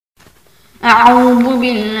أعوذ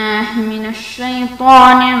بالله من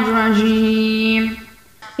الشيطان الرجيم.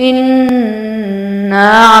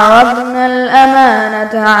 إنا عرضنا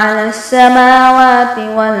الأمانة على السماوات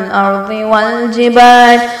والأرض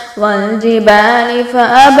والجبال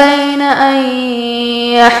فأبين أن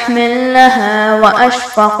يحملنها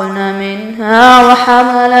وأشفقن منها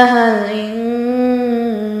وحملها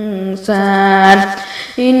الإنسان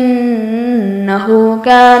إنه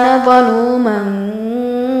كان ظلوما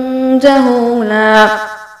جهولا.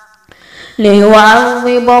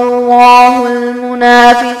 ليعذب الله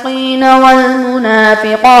المنافقين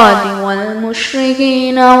والمنافقات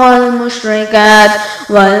والمشركين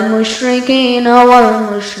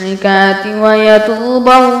والمشركات ويتوب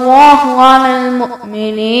الله على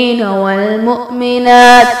المؤمنين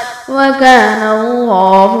والمؤمنات وكان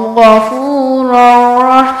الله غفورا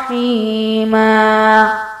رحيما.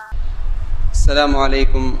 السلام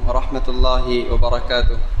عليكم ورحمة الله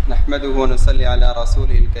وبركاته. نحمده ونصلي على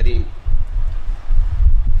رسوله الكريم.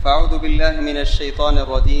 فأعوذ بالله من الشيطان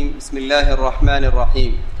الرجيم. بسم الله الرحمن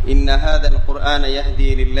الرحيم. إن هذا القرآن يهدي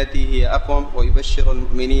للتي هي أقوم ويبشر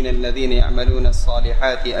المؤمنين الذين يعملون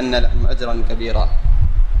الصالحات أن لهم أجرا كبيرا.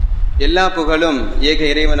 எல்லா புகழும் ஏக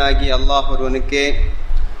இறைவனாகி அல்லாஹ் ஒருவனுக்கே,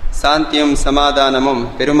 சாந்தியும் சமாதானமும்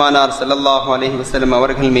பெருமானார் ஸல்லல்லாஹு அலைஹி வஸல்லம்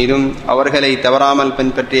அவர்கள் மீதும் அவர்களை தவறாமல்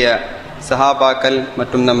பின்பற்றிய சஹாபாக்கள்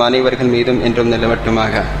மற்றும் நம் அனைவர்கள் மீதும் என்றும்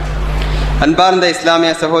நிலவட்டுமாக. அன்பார்ந்த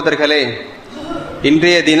இஸ்லாமிய சகோதரர்களே,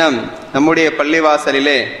 இன்றைய தினம் நம்முடைய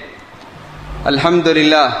பள்ளிவாசலிலே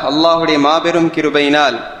அல்ஹம்துலில்லாஹ் அல்லாஹுடைய மாபெரும்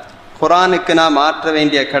கிருபையினால் குர்ஆனுக்கு நாம் ஆற்ற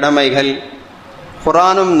வேண்டிய கடமைகள்,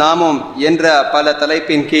 குர்ஆனும் நாமும் என்ற பல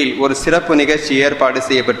தலைப்பின் கீழ் ஒரு சிறப்பு நிகழ்ச்சி ஏற்பாடு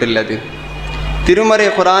செய்யப்பட்டுள்ளது. திருமறை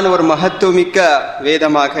குர்ஆன் ஒரு மகத்துவமிக்க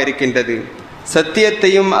வேதமாக இருக்கின்றது.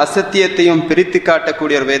 சத்தியத்தையும் அசத்தியத்தையும் பிரித்து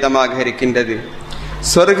காட்டக்கூடிய ஒரு வேதமாக இருக்கின்றது.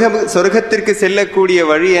 சொர்க்கத்திற்கு செல்லக்கூடிய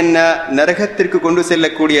வழி என்ன, நரகத்திற்கு கொண்டு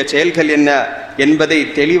செல்லக்கூடிய செயல்கள் என்ன என்பதை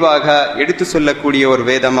தெளிவாக எடுத்து சொல்லக்கூடிய ஒரு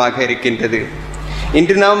வேதமாக இருக்கின்றது.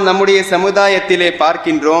 இன்று நாம் நம்முடைய சமுதாயத்திலே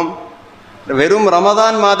பார்க்கின்றோம், வெறும்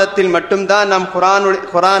ரமதான் மாதத்தில் மட்டும்தான் நாம்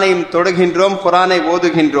குர்ஆனை தொடுகின்றோம், குர்ஆனை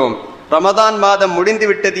ஓதுகின்றோம். ரமதான் மாதம் முடிந்து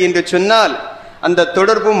விட்டது என்று சொன்னால் அந்த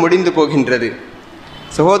தொடர்பும் முடிந்து போகின்றது.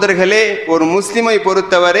 சகோதரர்களே, ஒரு முஸ்லிமை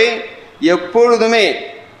பொறுத்தவரை எப்பொழுதுமே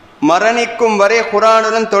மரணிக்கும் வரை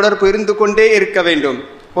குர்ஆனுடன் தொடர்பு இருந்து கொண்டே இருக்க வேண்டும்,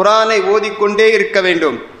 குர்ஆனை ஓதிக்கொண்டே இருக்க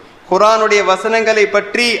வேண்டும், குர்ஆனுடைய வசனங்களை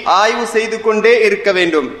பற்றி ஆய்வு செய்து கொண்டே இருக்க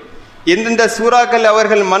வேண்டும். எந்தெந்த சூறாக்கள்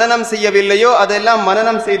அவர்கள் மனனம் செய்யவில்லையோ அதெல்லாம்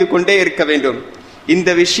மனனம் செய்து கொண்டே இருக்க வேண்டும். இந்த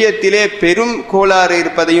விஷயத்திலே பெரும் கோளாறு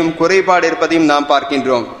இருப்பதையும் குறைபாடு இருப்பதையும் நாம்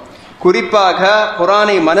பார்க்கின்றோம். குறிப்பாக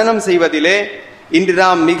குர்ஆனை மனனம் செய்வதிலே இன்று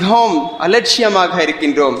நாம் மிகவும் அலட்சியமாக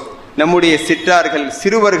இருக்கின்றோம். நம்முடைய சிற்றார்கள்,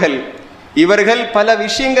 சிறுவர்கள் இவர்கள் பல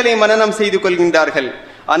விஷயங்களை மனனம் செய்து கொள்கின்றார்கள்.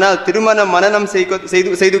 ஆனால் திருமணம் மனனம்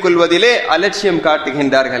செய்து கொள்வதிலே அலட்சியம்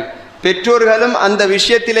காட்டுகின்றார்கள். பெற்றோர்களும் அந்த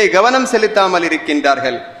விஷயத்திலே கவனம் செலுத்தாமல்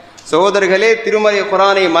இருக்கின்றார்கள். சகோதரர்களே, திருமறை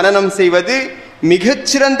குர்ஆனை மனனம் செய்வது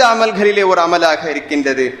மிகச்சிறந்த அமல்களிலே ஒரு அமலாக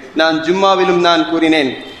இருக்கின்றது. நான் ஜும்மாவிலும் நான்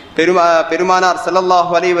கூறினேன், பெருமானார்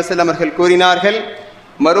ஸல்லல்லாஹு அலைஹி வஸல்லம் அவர்கள் கூறினார்கள்,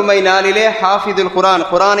 மறுமை நாளிலே ஹாஃபிதுல் குர்ஆன்,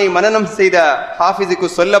 குர்ஆனை மனனம் செய்த ஹாஃபிஸுக்கு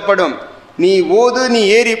சொல்லப்படும், நீ ஓது, நீ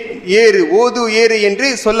ஓது ஏறு என்று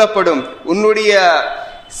சொல்லப்படும். உன்னுடைய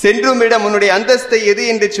சென்றும் இடம், உன்னுடைய அந்தஸ்தை எது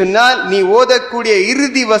என்று சொன்னால் நீ ஓதக்கூடிய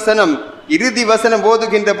இறுதி வசனம்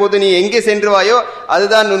ஓதுகின்ற போது நீ எங்கே சென்றுவாயோ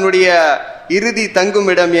அதுதான் உன்னுடைய இறுதி தங்கும்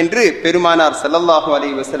இடம் என்று பெருமானார் ஸல்லல்லாஹு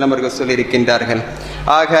அலைஹி வஸல்லம் அவர்கள் சொல்லியிருக்கின்றார்கள்.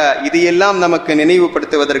 ஆக இதையெல்லாம் நமக்கு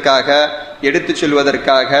நினைவுபடுத்துவதற்காக, எடுத்துச்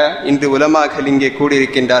சொல்வதற்காக இன்று உலமாக்கள் இங்கே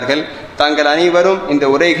கூடியிருக்கின்றார்கள். தாங்கள் அனைவரும் இந்த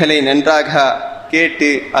உரைகளை நன்றாக கேட்டு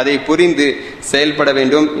அதை புரிந்து செயல்பட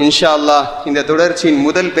வேண்டும். இன்ஷா அல்லாஹ் இந்த தொடர்ச்சியின்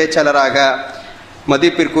முதல் பேச்சாளராக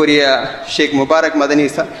மதிப்பிற்குரிய ஷேக் முபாரக் மதனி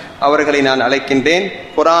அவர்களை நான் அழைக்கின்றேன்.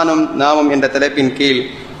 குர்ஆனும் நாமும் என்ற தலைப்பின் கீழ்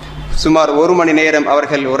சுமார் 1 மணி நேரம்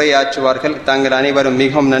அவர்கள் உரையாற்றுவார்கள். தாங்கள் அனைவரும்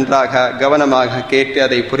மிகவும் நன்றாக கவனமாக கேட்டு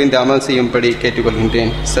அதை புரிந்து அமல் செய்யும்படி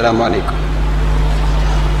கேட்டுக்கொள்கின்றேன். அஸ்ஸலாமு அலைக்கும்.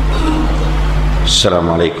 السلام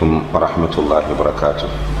عليكم ورحمة الله وبركاته.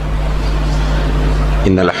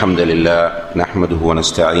 إن الحمد لله نحمده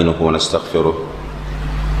ونستعينه ونستغفره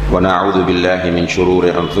ونعوذ بالله من شرور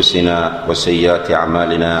أنفسنا وسيئات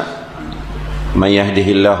أعمالنا. من يهده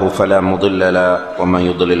الله فلا مضل له ومن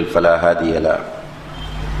يضلل فلا هادي له.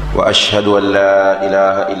 وأشهد أن لا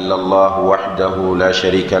إله إلا الله وحده لا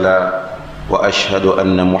شريك له وأشهد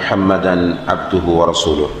أن محمدا عبده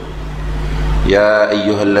ورسوله. يا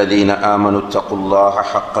أيها الذين آمنوا اتقوا الله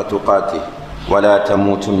حق تقاته ولا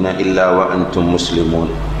تموتن إلا وأنتم مسلمون.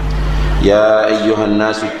 يا أيها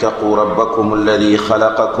الناس اتقوا ربكم الذي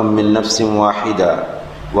خلقكم من نفس واحدة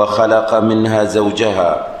وخلق منها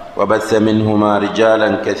زوجها وبث منهما رجالا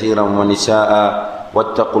كثيرا ونساء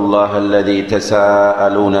واتقوا الله الذي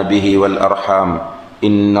تساءلون به والأرحام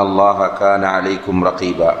إن الله كان عليكم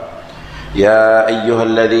رقيبا يا أيها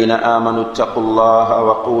الذين آمنوا اتقوا الله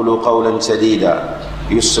وقولوا قولا سديدا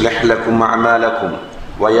يصلح لكم أعمالكم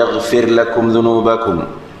ويغفر لكم ذنوبكم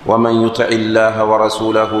ومن يطع الله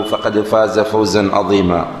ورسوله فقد فاز فوزا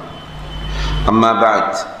عظيما أما بعد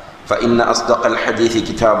فإن أصدق الحديث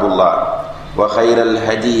كتاب الله وخير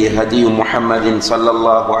الهدي هدي محمد صلى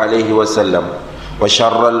الله عليه وسلم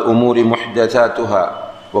وشر الأمور محدثاتها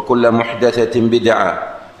وكل محدثة بدعة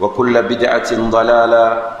وكل بدعة ضلالة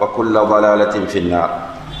وكل ضلالة في النار.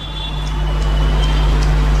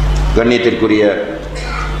 கண்ணியத்திற்குரிய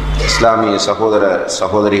இஸ்லாமிய சகோதர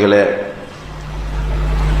சகோதரிகளே,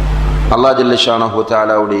 அல்லாஹ் ஜல்ல ஷானஹு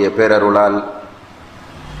தஆலாவுடைய பேரருளால்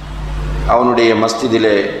அவனுடைய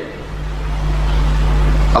மஸ்ஜிதிலே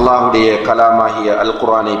அல்லாஹுடைய கலாமாகிய அல்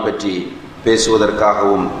குர்ஆனை பற்றி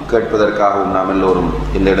பேசுவதற்காகவும் கேட்பதற்காகவும் நாம் எல்லோரும்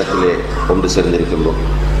இந்த இடத்திலே கொண்டு சேர்ந்திருக்கின்றோம்.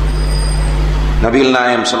 நபிகள்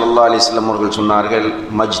நாயகம் ஸல்லல்லாஹு அலைஹி வஸல்லம் அவர்கள் சொன்னார்கள்,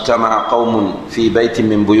 மஜ்தமஅ கௌமுன் ஃபீ பைத்தின்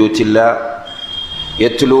மின் புயூத்தில்லாஹ்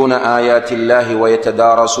யத்லூன ஆயாத்தில்லாஹி வ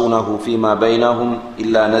யததாரஸூனஹு ஃபீமா பைனஹும்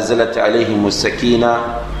இல்லா நஸலத் அலைஹிமுஸ் ஸகீனா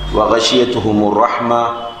வ கஷியத்துஹுமுர் ரஹ்மா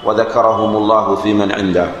வ ذكرஹுமுல்லாஹு ஃபீமன்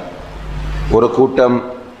இன்தஹ். ஒரு கூட்டம்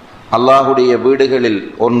அல்லாஹுடைய வீடுகளில்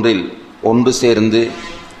ஒன்றில் ஒன்று சேர்ந்து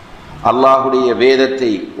அல்லாஹுடைய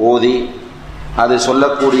வேதத்தை ஓதி அது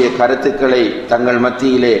சொல்லக்கூடிய கருத்துக்களை தங்கள்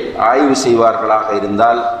மத்தியிலே ஆய்வு செய்வார்களாக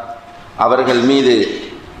இருந்தால் அவர்கள் மீது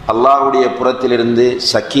அல்லாஹுடைய புறத்திலிருந்து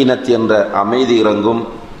சக்கீனத் என்ற அமைதி இறங்கும்,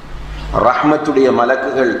 ரஹ்மத்துடைய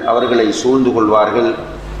மலக்குகள் அவர்களை சூழ்ந்து கொள்வார்கள்.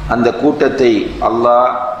 அந்த கூட்டத்தை அல்லாஹ்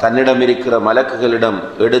தன்னிடம் இருக்கிற மலக்குகளிடம்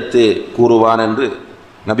எடுத்து கூறுவான் என்று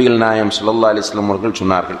நபிகள் நாயகம் ஸல்லல்லாஹு அலைஹி வஸல்லம் அவர்கள்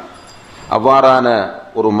சொன்னார்கள். அவ்வாறான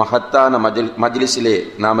ஒரு மகத்தான மஜ்லிஸிலே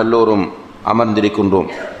நாம் எல்லோரும் அமர்ந்திருக்கின்றோம்.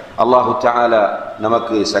 அல்லாஹு தஆலா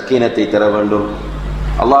நமக்கு சக்கீனத்தை தர வேண்டும்.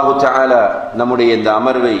 அல்லாஹு தஆலா நம்முடைய இந்த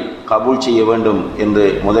அமர்வை கபூல் செய்ய வேண்டும் என்று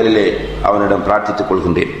முதலிலே அவனிடம் பிரார்த்தித்துக்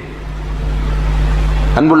கொள்கின்றேன்.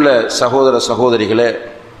 அன்புள்ள சகோதர சகோதரிகளே,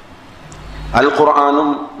 அல்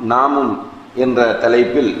குர்ஆனும் நாமும் என்ற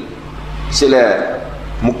தலைப்பில் சில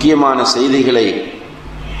முக்கியமான செய்திகளை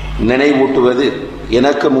நினைவூட்டுவது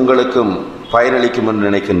எனக்கும் உங்களுக்கும் பயனளிக்கும் என்று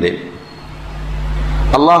நினைக்கின்றேன்.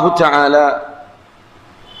 அல்லாஹு தஆலா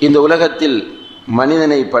இந்த உலகத்தில்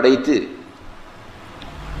மனிதனை படைத்து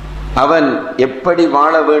அவன் எப்படி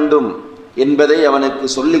வாழ வேண்டும் என்பதை அவனுக்கு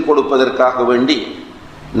சொல்லிக் கொடுப்பதற்காக வேண்டி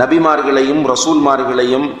நபிமார்களையும்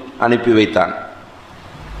ரசூல்மார்களையும் அனுப்பி வைத்தான்.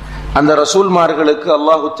 அந்த ரசூல்மார்களுக்கு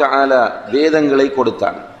அல்லாஹு தஆலா வேதங்களை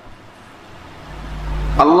கொடுத்தான்.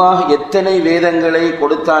 அல்லாஹ் எத்தனை வேதங்களை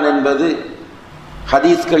கொடுத்தான் என்பது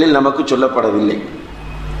ஹதீஸ்களில் நமக்கு சொல்லப்படவில்லை.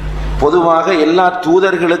 பொதுவாக எல்லா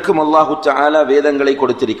தூதர்களுக்கும் அல்லாஹு தஆலா வேதங்களை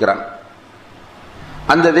கொடுத்திருக்கிறான்.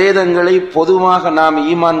 அந்த வேதங்களை பொதுவாக நாம்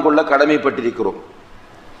ஈமான் கொள்ள கடமைப்பட்டிருக்கிறோம்.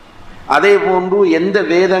 அதே போன்று எந்த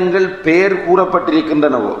வேதங்கள் பெயர்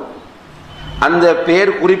கூறப்பட்டிருக்கின்றனவோ அந்த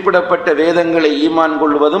பெயர் குறிப்பிடப்பட்ட வேதங்களை ஈமான்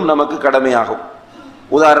கொள்வதும் நமக்கு கடமையாகும்.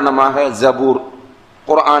 உதாரணமாக ஜபூர்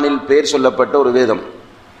குர்ஆனில் பெயர் சொல்லப்பட்ட ஒரு வேதம்,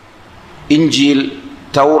 இன்ஜீல்,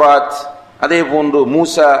 தௌராத், அதே போன்று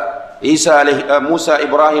மூசா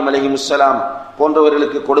இப்ராஹிம் அலைஹிஸ்ஸலாம்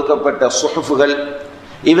போன்றவர்களுக்கு கொடுக்கப்பட்ட சுஹுஃபுகள்,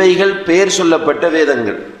 இவைகள் பெயர் சொல்லப்பட்ட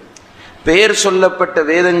வேதங்கள். பெயர் சொல்லப்பட்ட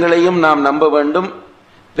வேதங்களையும் நாம் நம்ப வேண்டும்,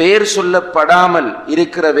 பெயர் சொல்லப்படாமல்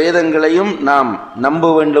இருக்கிற வேதங்களையும் நாம் நம்ப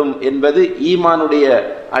வேண்டும் என்பது ஈமானுடைய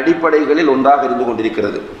அடிப்படைகளில் ஒன்றாக இருந்து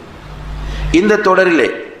கொண்டிருக்கிறது. இந்த தொடரிலே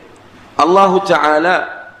அல்லாஹு தஆலா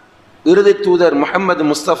இறுதி தூதர் முஹம்மது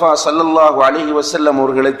முஸ்தபா ஸல்லல்லாஹு அலைஹி வஸல்லம்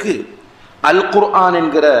அவர்களுக்கு அல் குர்ஆன்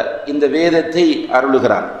என்கிற இந்த வேதத்தை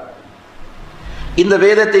அருளுகிறார். இந்த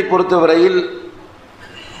வேதத்தை பொறுத்தவரையில்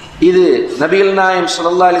இது நபிகள் நாயகம்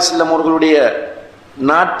ஸல்லல்லாஹு அலைஹி வஸல்லம் அவர்களுடைய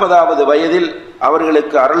 40வது வயதில்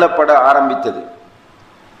அவர்களுக்கு அருளப்பட ஆரம்பித்தது.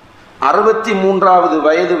 63வது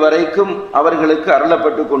வயது வரைக்கும் அவர்களுக்கு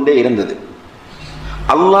அருளப்பட்டு கொண்டே இருந்தது.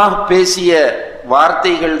 அல்லாஹ் பேசிய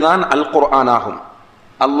வார்த்தைகள் தான் அல் குர்ஆன் ஆகும்.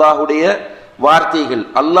 அல்லாஹுடைய வார்த்தைகள்,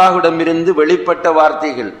 அல்லாஹ்விடமிருந்து வெளிப்பட்ட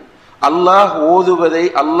வார்த்தைகள், அல்லாஹ் ஓதுவதை,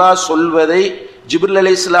 அல்லாஹ் சொல்வதை ஜிப்ரீல்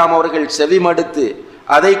அலைஹிஸ்ஸலாம் அவர்கள் செவிமடுத்து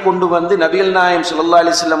அதை கொண்டு வந்து நபிகள் நாயகம் ஸல்லல்லாஹு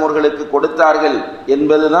அலைஹி வஸல்லம் அவர்களுக்கு கொடுத்தார்கள்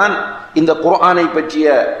என்பதுதான் இந்த குர்ஆனை பற்றிய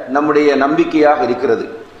நம்முடைய நம்பிக்கையாக இருக்கிறது.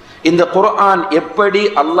 இந்த குர்ஆன் எப்படி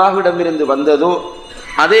அல்லாஹ்விடமிருந்து வந்ததோ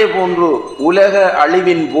அதே போன்று உலக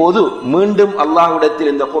அழிவின் போது மீண்டும்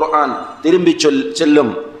அல்லாஹ்விடத்தில் இந்த குர்ஆன் திரும்பி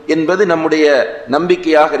செல்லும் என்பது நம்முடைய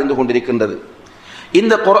நம்பிக்கையாக இருந்து கொண்டிருக்கின்றது.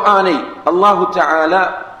 இந்த குர்ஆனை அல்லாஹு தஆலா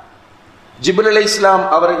ஜிப்ரீல் அலைஹிஸ்ஸலாம்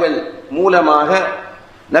அவர்கள் மூலமாக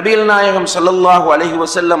நபிகள் நாயகம் ஸல்லல்லாஹு அலைஹி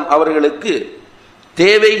வஸல்லம் அவர்களுக்கு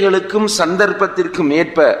தேவைகளுக்கும் சந்தர்ப்பத்திற்கும்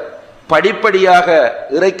ஏற்ப படிப்படியாக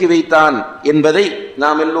இறக்கி வைத்தான் என்பதை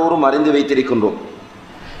நாம் எல்லோரும் அறிந்து வைத்திருக்கின்றோம்.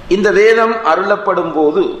 இந்த வேதம் அருளப்படும்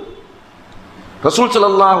போது ரசூல்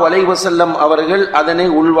ஸல்லல்லாஹு அலைஹி வஸல்லம் அவர்கள் அதனை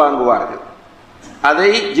உள்வாங்குவார்கள்.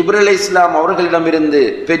 அதை ஜிப்ரீல் அலைஹிஸ்ஸலாம் அவர்களிடமிருந்து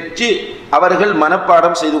பெற்று அவர்கள்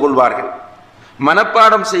மனப்பாடம் செய்து கொள்வார்கள்.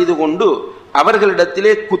 மனப்பாடம் செய்து கொண்டு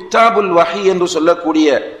அவர்களிடத்திலே குத்தாபுல் வஹி என்று சொல்லக்கூடிய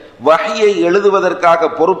வஹியை எழுதுவதற்காக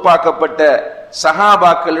பொறுப்பாக்கப்பட்ட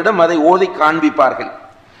சஹாபாக்களிடம் அதை ஓதி காண்பிப்பார்கள்.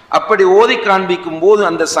 அப்படி ஓதி காண்பிக்கும் போது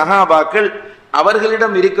அந்த சஹாபாக்கள்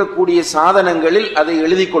அவர்களிடம் இருக்கக்கூடிய சாதனங்களில் அதை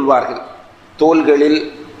எழுதி கொள்வார்கள். தோள்களில்,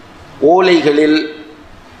 ஓலைகளில்,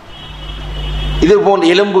 இதுபோன்ற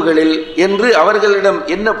எலும்புகளில் என்று அவர்களிடம்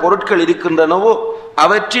என்ன பொருட்கள் இருக்கின்றனவோ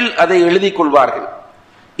அவற்றில் அதை எழுதி கொள்வார்கள்.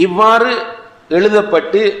 இவ்வாறு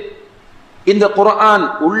எழுதப்பட்டு இந்த குர்ஆன்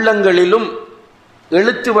உள்ளங்களிலும்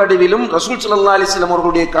எழுத்து வடிவிலும் ரசூல் ஸல்லல்லாஹு அலைஹி வஸல்லம்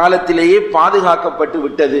அவர்களுடைய காலத்திலேயே பாதுகாக்கப்பட்டு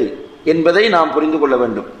விட்டது என்பதை நாம் புரிந்து கொள்ள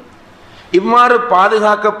வேண்டும். இவ்வாறு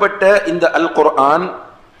பாதுகாக்கப்பட்ட இந்த அல் குர்ஆன்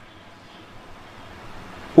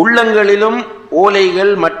உள்ளங்களிலும்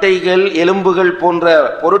ஓலைகள், மட்டைகள், எலும்புகள் போன்ற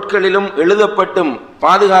பொருட்களிலும் எழுதப்பட்டும்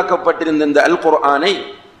பாதுகாக்கப்பட்டிருந்த இந்த அல் குர்ஆனை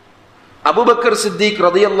அபூபக்கர் சித்திக்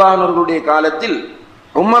ரலியல்லாஹு அன்ஹு அவர்களுடைய காலத்தில்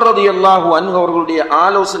உமர் ரலியல்லாஹு அன்ஹு அவர்களுடைய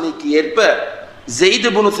ஆலோசனைக்கு ஏற்ப ஸெய்த்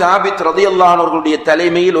இப்னு சாபித் ரலியல்லாஹு அன்ஹு அவர்களுடைய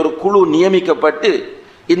தலைமையில் ஒரு குழு நியமிக்கப்பட்டு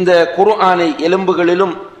இந்த குர்ஆனை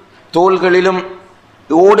எலும்புகளிலும் தோள்களிலும்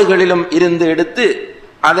ஓடுகளிலும் இருந்து எடுத்து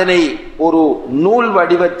அதனை ஒரு நூல்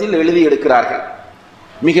வடிவத்தில் எழுதி எடுக்கிறார்கள்.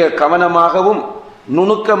 மிக கவனமாகவும்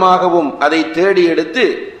நுணுக்கமாகவும் அதை தேடி எடுத்து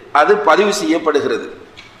அது பதிவு செய்யப்படுகிறது.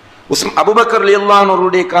 அபூபக்கர் ரலியல்லாஹு அன்ஹு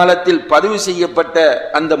அவர்களுடைய காலத்தில் பதிவு செய்யப்பட்ட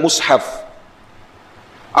அந்த முஸ்ஹப்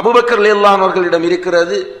அபூபக்கர் ரலியல்லாஹு அன்ஹு அவர்களிடம்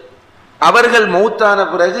இருக்கிறது. அவர்கள் மௌத்தான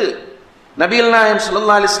பிறகு நபிகள் நாயகம்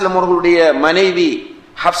ஸல்லல்லாஹு அலைஹி வஸல்லம் அவர்களுடைய மனைவி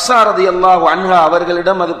ஹஃப்ஸா ரலியல்லாஹு அன்ஹா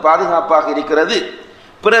அவர்களிடம் அது பாதுகாப்பாக இருக்கிறது.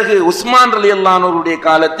 பிறகு உஸ்மான் ரலியல்லாஹு அன்ஹு அவர்களுடைய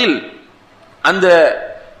காலத்தில் அந்த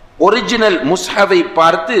ஒரிஜினல் முஸ்ஹபை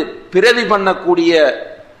பார்த்து பிரதி பண்ணக்கூடிய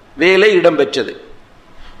வேலை இடம்பெற்றது.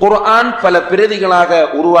 குர்ஆன் பல பிரதிகளாக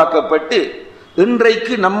உருவாக்கப்பட்டு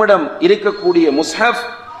இன்றைக்கு நம்மிடம் இருக்கக்கூடிய முஸ்ஹப்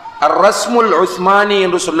அர்-ரஸ்முல் உஸ்மானி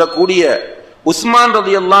என்று சொல்லக்கூடிய உஸ்மான்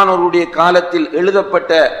ரலியல்லாஹு அன்ஹு அவர்களுடைய காலத்தில்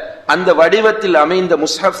எழுதப்பட்ட அந்த வடிவத்தில் அமைந்த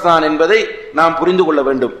முஸ்ஹப் தான் என்பதை நாம் புரிந்து கொள்ள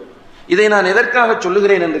வேண்டும். இதை நான் எதற்காக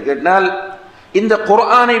சொல்லுகிறேன் என்று கேட்டால், இந்த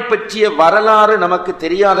குர்ஆனை பற்றிய வரலாறு நமக்கு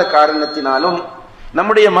தெரியாத காரணத்தினாலும்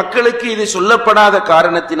நம்முடைய மக்களுக்கு இது சொல்லப்படாத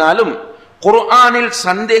காரணத்தினாலும் குர்ஆனில்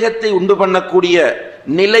சந்தேகத்தை உண்டு பண்ணக்கூடிய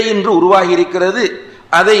நிலை இன்று உருவாகி இருக்கிறது.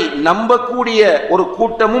 அதை நம்பக்கூடிய ஒரு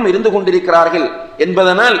கூட்டமும் இருந்து கொண்டிருக்கிறார்கள்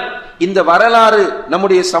என்பதனால் இந்த வரலாறு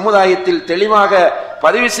நம்முடைய சமுதாயத்தில் தெளிவாக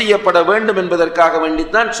பதிவு செய்யப்பட வேண்டும் என்பதற்காக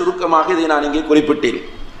வேண்டித்தான் சுருக்கமாக இதை நான் இங்கே குறிப்பிட்டேன்.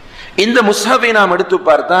 இந்த முஸ்ஹபை நாம் எடுத்து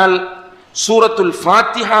பார்த்தால் சூரத்துல்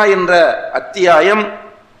ஃபாத்திஹா என்ற அத்தியாயம்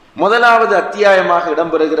முதலாவது அத்தியாயமாக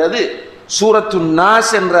இடம்பெறுகிறது. சூரத்துன்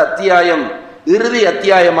நாஸ் என்ற அத்தியாயம் இறுதி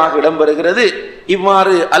அத்தியாயமாக இடம்பெறுகிறது.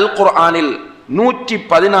 இவ்வாறு அல் குர்ஆனில்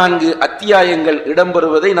 114 அத்தியாயங்கள்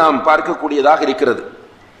இடம்பெறுவதை நாம் பார்க்கக்கூடியதாக இருக்கிறது.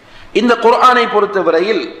 இந்த குர்ஆனை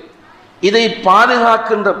பொறுத்தவரையில் இதை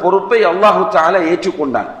பாதுகாக்கின்ற பொறுப்பை அல்லாஹு தஆலா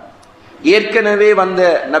ஏற்றுக்கொண்டான். ஏற்கனவே வந்த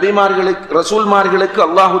நபிமார்களுக்கு, ரசூல்மார்களுக்கு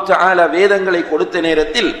அல்லாஹு தஆலா வேதங்களை கொடுத்த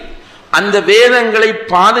நேரத்தில் அந்த வேதங்களை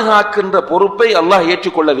பாதுகாக்கின்ற பொறுப்பை அல்லாஹ்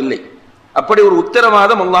ஏற்றுக்கொள்ளவில்லை. அப்படி ஒரு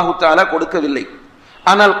உத்தரவாதம் அல்லாஹு தஆலா கொடுக்கவில்லை.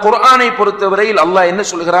 ஆனால் குர்ஆனை பொறுத்தவரையில் அல்லாஹ் என்ன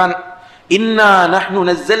சொல்கிறான்? இன்னா நஹ்னு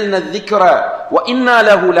நஸல்னா ذிக்ர வ இன்னா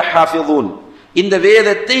லஹு லஹாஃபிஸூன். இந்த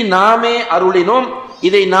வேதத்தை நாமே அருளினோம்,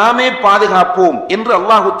 இதை நாமே பாதுகாப்போம் என்று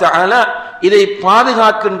அல்லாஹு தஆலா இதை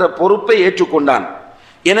பாதுகாக்கின்ற பொறுப்பை ஏற்றுக்கொண்டான்.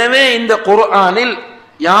 எனவே இந்த குர்ஆனில்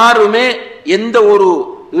யாருமே எந்த ஒரு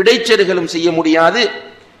இடைச்செருகலும் செய்ய முடியாது,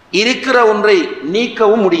 இருக்கிற ஒன்றை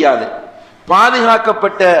நீக்கவும் முடியாது.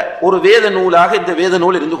 பாதுகாக்கப்பட்ட ஒரு வேத நூலாக இந்த வேத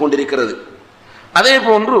நூல் இருந்து கொண்டிருக்கிறது. அதே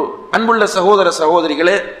போன்று அன்புள்ள சகோதர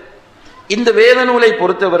சகோதரிகளே, இந்த வேத நூலை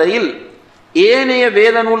பொறுத்தவரையில் ஏனைய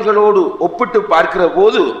வேத நூல்களோடு ஒப்பிட்டு பார்க்கிற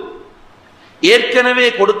போது ஏற்கனவே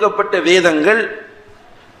கொடுக்கப்பட்ட வேதங்கள்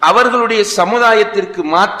அவர்களுடைய சமுதாயத்திற்கு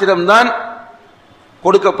மாத்திரம்தான்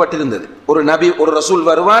கொடுக்கப்பட்டிருந்தது. ஒரு நபி, ஒரு ரசூல்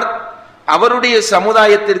வருவார், அவருடைய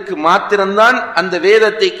சமுதாயத்திற்கு மாத்திரம்தான் அந்த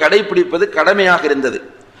வேதத்தை கடைபிடிப்பது கடமையாக இருந்தது.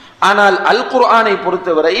 ஆனால் அல் குர்ஆனை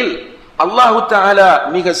பொறுத்தவரையில் அல்லாஹு தஆலா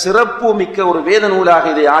மிக சிறப்பு மிக்க ஒரு வேத நூலாக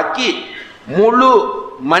இதை ஆக்கி முழு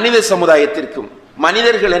மனித சமுதாயத்திற்கும்,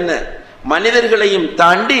 மனிதர்கள் என்ன, மனிதர்களையும்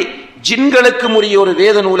தாண்டி ஜின்களுக்கும் உரிய ஒரு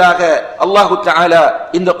வேத நூலாக அல்லாஹு தஆலா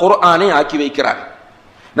இந்த குர்ஆனை ஆக்கி வைக்கிறார்.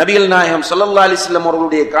 நபிகள் நாயகம் ஸல்லல்லாஹு அலைஹி வஸல்லம்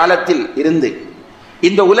அவர்களுடைய காலத்தில் இருந்து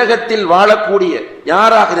இந்த உலகத்தில் வாழக்கூடிய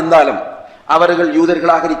யாராக இருந்தாலும் அவர்கள்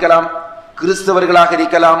யூதர்களாக இருக்கலாம், கிறிஸ்தவர்களாக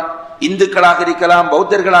இருக்கலாம், இந்துக்களாக இருக்கலாம்,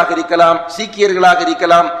 பௌத்தர்களாக இருக்கலாம், சீக்கியர்களாக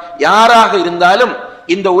இருக்கலாம், யாராக இருந்தாலும்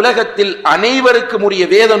இந்த உலகத்தில் அனைவருக்கும் உரிய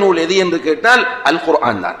வேத நூல் எது என்று கேட்டால் அல்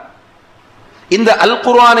குர்ஆன் தான். இந்த அல்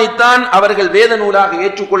குர்ஆனைத்தான் அவர்கள் வேத நூலாக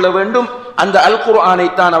ஏற்றுக்கொள்ள வேண்டும். அந்த அல்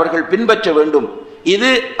குர்ஆனைத்தான் அவர்கள் பின்பற்ற வேண்டும். இது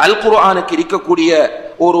அல் குர்ஆனுக்கு இருக்கக்கூடிய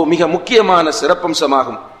ஒரு மிக முக்கியமான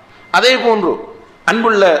சிறப்பம்சமாகும். அதே போன்று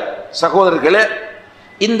அன்புள்ள சகோதரர்களே,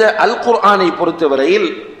 இந்த அல் குர்ஆனை பொறுத்தவரையில்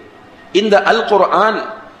இந்த அல் குர்ஆன்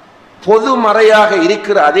பொதுமறையாக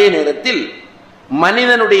இருக்கிற அதே நேரத்தில்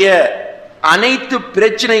மனிதனுடைய அனைத்து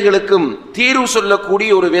பிரச்சனைகளுக்கும் தீர்வு சொல்லக்கூடிய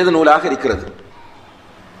ஒரு வேத நூலாக இருக்கிறது.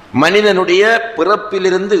 மனிதனுடைய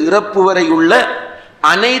பிறப்பிலிருந்து இறப்பு வரை உள்ள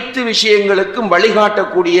அனைத்து விஷயங்களுக்கும்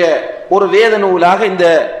வழிகாட்டக்கூடிய ஒரு வேத நூலாக இந்த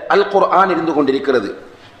அல் குர்ஆன் இருந்து கொண்டிருக்கிறது.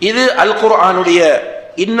 இது அல் குர்ஆனுடைய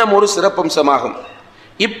இன்னும் ஒரு சிறப்பம்சமாகும்.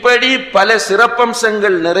 இப்படி பல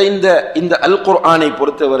சிறப்பம்சங்கள் நிறைந்த இந்த அல் குர்ஆனை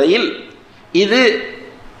பொறுத்தவரையில் இது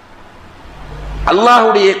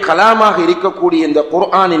அல்லாஹுடைய கலாமாக இருக்கக்கூடிய இந்த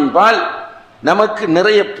குர்ஆனின்பால் நமக்கு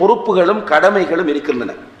நிறைய பொறுப்புகளும் கடமைகளும்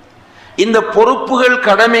இருக்கின்றன. இந்த பொறுப்புகள்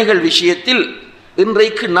கடமைகள் விஷயத்தில்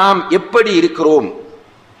இன்றைக்கு நாம் எப்படி இருக்கிறோம்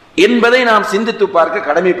என்பதை நாம் சிந்தித்து பார்க்க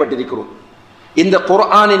கடமைப்பட்டிருக்கிறோம். இந்த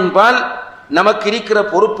குர்ஆனின்பால் நமக்கு இருக்கிற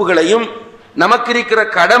பொறுப்புகளையும் நமக்கு இருக்கிற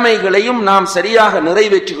கடமைகளையும் நாம் சரியாக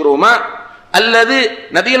நிறைவேற்றுகிறோமா, அல்லது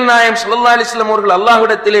நபிகள் நாயகம் ஸல்லல்லாஹு அலைஹி வஸல்லம் அவர்கள்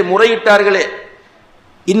அல்லாஹ்விடத்திலே முறையிட்டார்களே,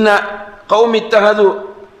 இன்ன கௌமி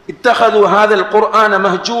இத்தஹது ஹாதல் குர்ஆன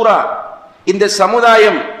மஹ்ஜூரா, இந்த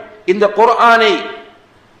சமுதாயம் இந்த குர்ஆனை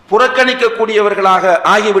புறக்கணிக்கக்கூடியவர்களாக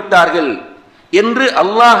ஆகிவிட்டார்கள் என்று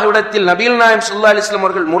அல்லாஹ்விடத்தில் நபிகள் நாயகம் ஸல்லல்லாஹு அலைஹி வஸல்லம்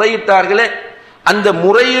அவர்கள் முறையிட்டார்களே, அந்த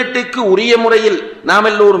முறையீட்டுக்கு உரிய முறையில் நாம்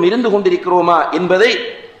எல்லோரும் இருந்து கொண்டிருக்கிறோமா என்பதை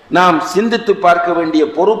நாம் சிந்தித்து பார்க்க வேண்டிய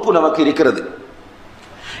பொறுப்பு நமக்கு இருக்கிறது.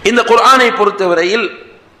 இந்த குர்ஆனை பொறுத்தவரையில்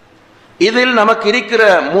இதில் நமக்கு இருக்கிற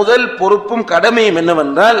முதல் பொறுப்பும் கடமையும்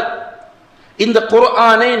என்னவென்றால், இந்த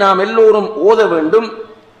குர்ஆனை நாம் எல்லோரும் ஓத வேண்டும்.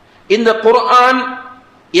 இந்த குர்ஆன்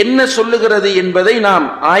என்ன சொல்லுகிறது என்பதை நாம்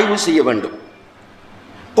ஆய்வு செய்ய வேண்டும்.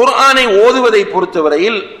 குர்ஆனை ஓதுவதை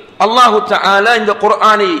பொறுத்தவரையில் அல்லாஹு தஆலா இந்த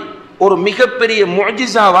குர்ஆனை ஒரு மிகப்பெரிய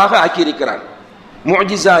முஅ்ஜிஸாவாக ஆக்கியிருக்கிறான்.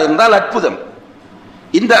 முஅ்ஜிஸா என்றால் அற்புதம்.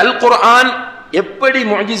 இந்த அல் குர்ஆன் எப்படி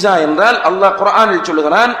முஅ்ஜிஸா என்றால், அல்லாஹ் குர்ஆனில்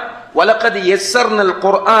சொல்லுகிறான், வலகத் யஸ்ஸர்னல்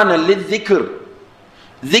குர்ஆன லிذிக்ர்,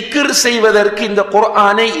 திக்ர் செய்வதற்கு இந்த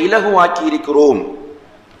குர்ஆனை இலகுவாக்கி இருக்கிறோம்.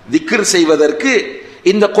 திக்ர் செய்வதற்கு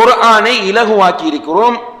இந்த குர்ஆனை இலகுவாக்கி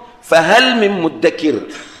இருக்கிறோம். ஃபஹல் மின் முத்தக்கிர்,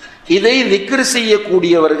 இதை திக்ர்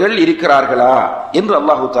செய்யக்கூடியவர்கள் இருக்கிறார்களா என்று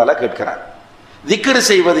அல்லாஹு தஆலா கேட்கிறார். திக்ர்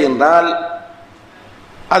செய்வது என்றால்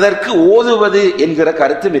அதற்கு ஓதுவது என்கிற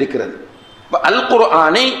கருத்தும் இருக்கிறது. அல்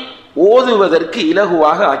குர்ஆனை ஓதுவதற்கு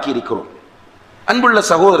இலகுவாக ஆக்கியிருக்கிறோம். அன்புள்ள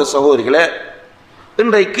சகோதர சகோதரிகளே,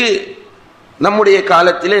 இன்றைக்கு நம்முடைய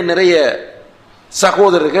காலத்திலே நிறைய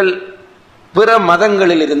சகோதரர்கள் பிற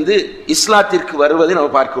மதங்களிலிருந்து இஸ்லாத்திற்கு வருவதை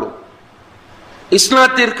நாம் பார்க்கிறோம்.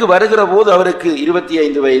 இஸ்லாத்திற்கு வருகிற போது அவருக்கு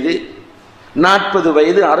 25 வயது, 40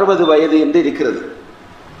 வயது, 60 வயது என்று இருக்கிறது.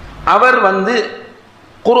 அவர்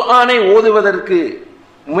குர்ஆனை ஓதுவதற்கு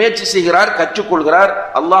முயற்சி செய்கிறார், கற்றுக்கொள்கிறார்.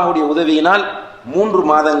 அல்லாஹுடைய உதவியினால் 3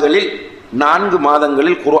 மாதங்களில் 4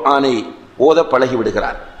 மாதங்களில் குர்ஆனை ஓத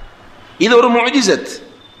பழகிவிடுகிறார். இது ஒரு முஅ்ஜிஸத்.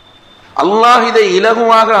 அல்லாஹ் இதை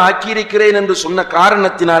இலகுவாக ஆக்கியிருக்கிறேன் என்று சொன்ன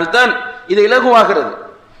காரணத்தினால்தான் இது இலகுவாகிறது.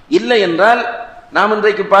 இல்லை என்றால் நாம்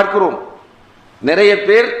இன்றைக்கு பார்க்கிறோம், நிறைய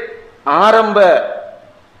பேர் ஆரம்ப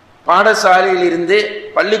பாடசாலையிலிருந்தே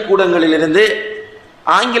பள்ளிக்கூடங்களிலிருந்தே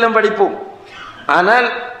ஆங்கிலம் படிப்போம். ஆனால்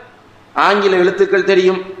ஆங்கில எழுத்துக்கள்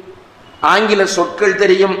தெரியும், ஆங்கில சொற்கள்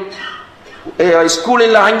தெரியும்,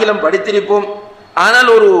 ஸ்கூலில் ஆங்கிலம் படித்திருப்போம். ஆனால்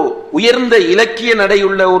ஒரு உயர்ந்த இலக்கிய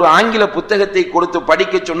நடையுள்ள ஒரு ஆங்கில புத்தகத்தை கொடுத்து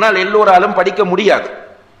படிக்க சொன்னால் எல்லோராலும் படிக்க முடியாது.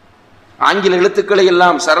 ஆங்கில எழுத்துக்களை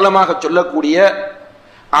எல்லாம் சரளமாக சொல்லக்கூடிய,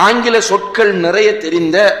 ஆங்கில சொற்கள் நிறைய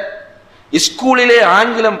தெரிந்த, ஸ்கூலிலே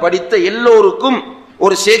ஆங்கிலம் படித்த எல்லோருக்கும்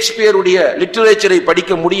ஒரு ஷேக்ஸ்பியருடைய லிட்டரேச்சரை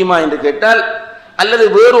படிக்க முடியுமா என்று கேட்டால், அல்லது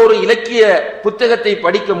வேறொரு இலக்கிய புத்தகத்தை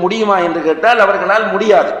படிக்க முடியுமா என்று கேட்டால் அவர்களால்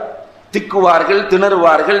முடியாது. திக்குவார்கள்,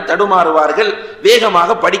 திணறுவார்கள், தடுமாறுவார்கள்,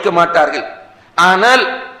 வேகமாக படிக்க மாட்டார்கள். ஆனால்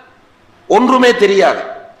ஒன்றுமே தெரியாது.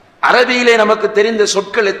 அரபியிலே நமக்கு தெரிந்த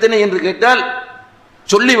சொற்கள் எத்தனை என்று கேட்டால்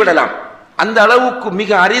சொல்லிவிடலாம். அந்த அளவுக்கு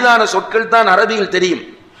மிக அரிதான சொற்கள் தான் அரபியில் தெரியும்.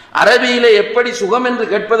 அரபியிலே எப்படி சுகம் என்று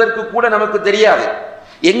கேட்பதற்கு கூட நமக்கு தெரியாது,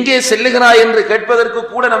 எங்கே செல்லுகிறாய் என்று கேட்பதற்கு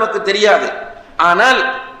கூட நமக்கு தெரியாது. ஆனால்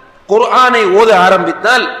குர்ஆனை ஓத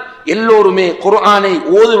ஆரம்பித்தால் எல்லோருமே குர்ஆனை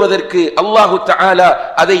ஓதுவதற்கு அல்லாஹு தஆலா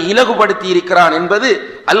அதை இலகுபடுத்தி இருக்கிறான் என்பது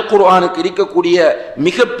அல் குர்ஆனுக்கு இருக்கக்கூடிய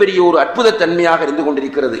மிகப்பெரிய ஒரு அற்புத தன்மையாக இருந்து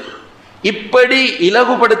கொண்டிருக்கிறது. இப்படி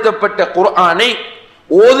இலகுபடுத்தப்பட்ட குர்ஆனை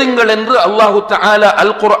ஓதுங்கள் என்று அல்லாஹு தஆலா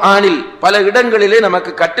அல் குர்ஆனில் பல இடங்களிலே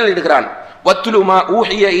நமக்கு கட்டளையிடுகிறான். வத்லு மா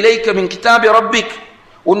ஊஹிய இலைக மின் கிதாபி ரப்பிக்,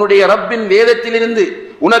 உன்னுடைய ரப்பின் வேதத்திலிருந்து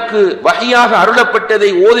உனக்கு வஹியாக அருளப்பட்டதை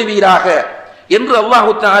ஓதுவீராக என்று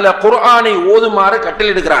அல்லாஹு தஆலா குர்ஆனை ஓதுமாறு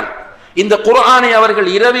கட்டளையிடுகிறான். இந்த குர்ஆனை அவர்கள்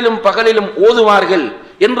இரவிலும் பகலிலும் ஓதுவார்கள்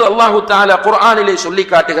என்று அல்லாஹு தஆலா குர்ஆனிலே சொல்லி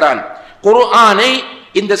காட்டுகிறான். குர்ஆனை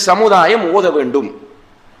இந்த சமுதாயம் ஓத வேண்டும்.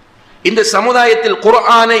 இந்த சமுதாயத்தில்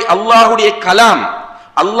குர்ஆனை அல்லாஹுடைய கலாம்,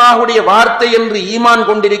 அல்லாஹுடைய வார்த்தை என்று ஈமான்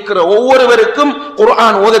கொண்டிருக்கிற ஒவ்வொருவருக்கும்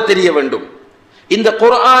குர்ஆன் ஓத தெரிய வேண்டும். இந்த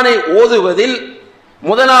குர்ஆனை ஓதுவதில்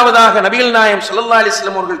முதலாவதாக நபிகள் நாயகம் ஸல்லல்லாஹு அலைஹி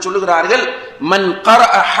வஸல்லம் அவர்கள் சொல்லுகிறார்கள், மன்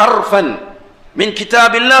கரஅ ஹர்ஃபன் மின்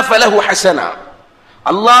கிதாபில்லாஹ் ஃபலஹு ஹஸனா,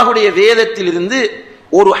 அல்லாஹுடைய வேதத்திலிருந்து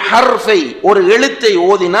ஒரு ஹர்ஃபை, ஒரு எழுத்தை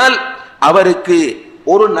ஓதினால் அவருக்கு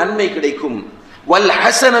ஒரு நன்மை கிடைக்கும். வல்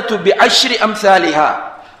ஹஸனத்து பிஅஷ்ரி அம்சாலிஹா,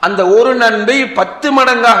 அந்த ஒரு நன்மை 10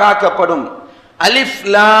 மடங்காக ஆக்கப்படும். அலிஃப்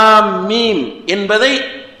லாம் மீம் என்பதை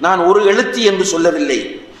நான் ஒரு எழுத்து என்று சொல்லவில்லை.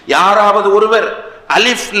 யாராவது ஒருவர்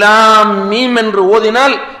அலிஃப் லாம் மீம் என்று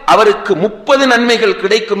ஓதினால் அவருக்கு 30 நன்மைகள்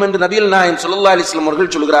கிடைக்கும் என்று நபிகள் நாயகம் ஸல்லல்லாஹு அலைஹி வஸல்லம்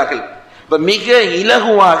அவர்கள் சொல்கிறார்கள். இப்ப மிக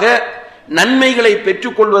இலகுவாக நன்மைகளை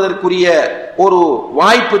பெற்றுக் கொள்வதற்குரிய ஒரு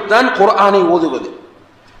வாய்ப்பு தான் குர்ஆனை ஓதுவது.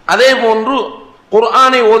 அதே போன்று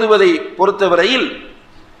குர்ஆனை ஓதுவதை பொறுத்தவரையில்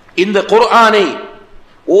இந்த குர்ஆனை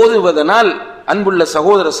ஓதுவதனால் அன்புள்ள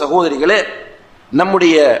சகோதர சகோதரிகளே,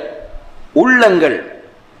 நம்முடைய உள்ளங்கள்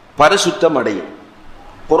பரிசுத்தம் அடையும்.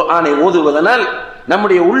 குர்ஆனை ஓதுவதனால்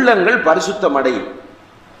நம்முடைய உள்ளங்கள் பரிசுத்தம் அடையும்.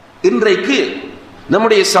 இன்றைக்கு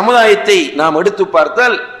நம்முடைய சமுதாயத்தை நாம் எடுத்து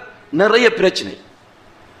பார்த்தால் நிறைய பிரச்சனை,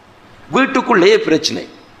 வீட்டுக்குள்ளேயே பிரச்சனை,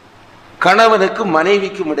 கணவனுக்கும்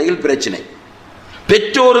மனைவிக்கும் இடையில் பிரச்சனை,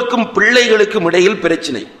 பெற்றோருக்கும் பிள்ளைகளுக்கும் இடையில்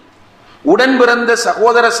பிரச்சனை, உடன் பிறந்த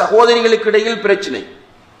சகோதர சகோதரிகளுக்கு இடையில் பிரச்சனை,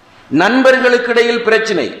 நண்பர்களுக்கு இடையில்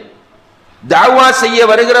பிரச்சனை, தாவா செய்ய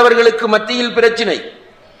வருகிறவர்களுக்கு மத்தியில் பிரச்சனை,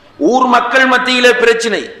 ஊர் மக்கள் மத்தியிலே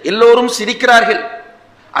பிரச்சனை. எல்லோரும் சிரிக்கிறார்கள்,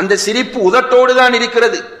 அந்த சிரிப்பு உதட்டோடு தான்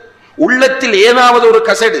இருக்கிறது. உள்ளத்தில் ஏதாவது ஒரு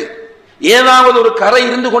கசடு, ஏதாவது ஒரு கரை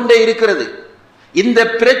இருந்து கொண்டே இருக்கிறது. இந்த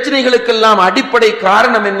பிரச்சனைகளுக்கெல்லாம் அடிப்படை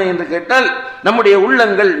காரணம் என்ன என்று கேட்டால் நம்முடைய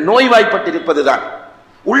உள்ளங்கள் நோய்வாய்ப்பட்டிருப்பதுதான்.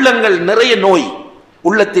 உள்ளங்கள் நிறைய நோய்,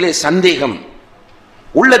 உள்ளத்திலே சந்தேகம்,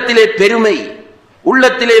 உள்ளத்திலே பெருமை,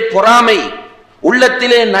 உள்ளத்திலே பொறாமை,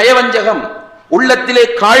 உள்ளத்திலே நயவஞ்சகம், உள்ளத்திலே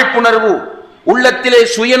காழ்ப்புணர்வு, உள்ளத்திலே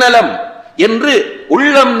சுயநலம் என்று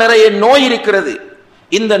உள்ளம் நிறைய நோய் இருக்கிறது.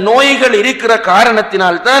 இந்த நோய்கள் இருக்கிற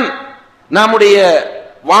காரணத்தினால்தான் நம்முடைய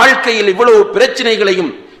வாழ்க்கையில் இவ்வளவு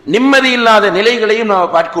பிரச்சனைகளையும் நிம்மதி இல்லாத நிலைகளையும்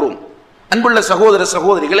நாம் பார்க்கிறோம். அன்புள்ள சகோதர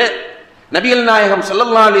சகோதரிகளே, நபிகள் நாயகம்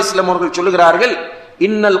ஸல்லல்லாஹு அலைஹி வஸல்லம் அவர்கள் சொல்லுகிறார்கள்,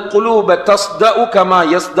 இன்னல் குலூப தஸ்தஉ கமா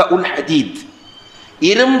யஸ்தஉல் ஹதீத்,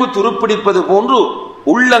 இரும்பு துருப்பிடிப்பது போன்று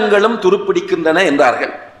உள்ளங்களும் துருப்பிடிக்கின்றன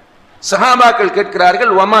என்றார்கள். சஹாபாக்கள்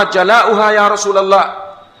கேட்கிறார்கள், வமா ஜலாஉஹா யா ரசூலல்லாஹ்,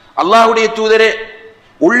 அல்லாஹ்வுடைய தூதரே,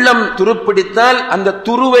 உள்ளம் துருப்பிடித்தால் அந்த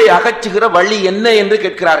துருவை அகற்றுகிற வழி என்ன என்று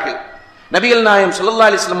கேட்கிறார்கள். நபிகள் நாயகம் ஸல்லல்லாஹு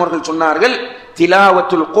அலைஹி வஸல்லம் அவர்கள் சொன்னார்கள்,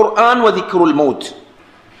 திலாவத்துல் குர்ஆன் வ திக்ருல் மௌத்,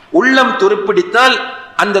 உள்ளம் துருப்பிடித்தால்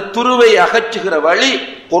அந்த துருவை அகற்றுகிற வழி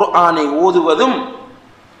குர்ஆனை ஓதுவதும்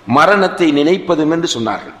மரணத்தை நினைப்பதும் என்று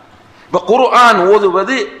சொன்னார்கள். இப்ப குர்ஆன்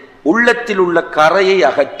ஓதுவது உள்ளத்தில் உள்ள கரையை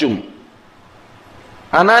அகற்றும்.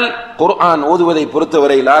 ஆனால் குர்ஆன் ஓதுவதை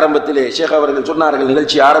பொறுத்தவரையில் ஆரம்பத்திலே ஷேக் அவர்கள் சொன்னார்கள்,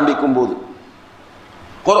 நிகழ்ச்சி ஆரம்பிக்கும் போது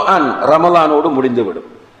குர்ஆன் ரமலானோடு முடிந்துவிடும்.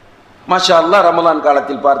 மாஷா அல்லாஹ், ரமலான்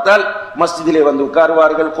காலத்தில் பார்த்தால் மஸ்ஜிதிலே வந்து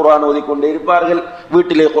உட்காருவார்கள், குர்ஆன் ஓதிக்கொண்டே இருப்பார்கள்,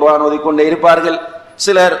 வீட்டிலே குர்ஆன் ஓதிக்கொண்டே இருப்பார்கள்.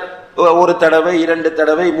 சிலர் ஒரு தடவை, 2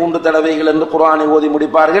 தடவை, 3 தடவைகள் என்று குர்ஆனை ஓதி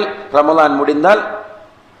முடிப்பார்கள். ரமலான் முடிந்தால்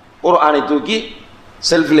குர்ஆனை தூக்கி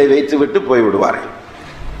செல்ஃபிலே வைத்து விட்டு போய்விடுவார்கள்.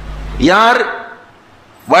 யார்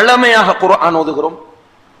வளமையாக குர்ஆன் ஓதுகிறோம்?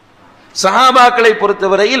 சஹாபாக்களை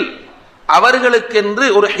பொறுத்தவரையில் அவர்களுக்கென்று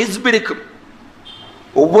ஒரு ஹிஸ்ப் இருக்கும்.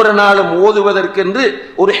 ஒவ்வொரு நாளும் ஓதுவதற்கென்று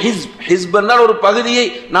ஒரு ஹிஸ்ப், ஹிஸ்ப் என்றால் ஒரு பகுதியை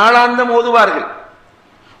நாளாந்தம் ஓதுவார்கள்.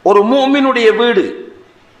 ஒரு முஃமினுடைய வீடு,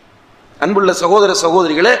 அன்புள்ள சகோதர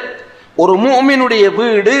சகோதரிகளே, ஒரு முஃமினுடைய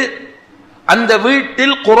வீடு, அந்த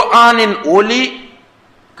வீட்டில் குர்ஆனின் ஒலி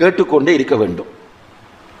கேட்டுக்கொண்டே இருக்க வேண்டும்.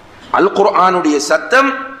 அல் குர்ஆனுடைய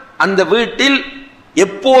சத்தம் அந்த வீட்டில்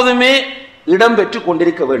எப்போதுமே இடம்பெற்று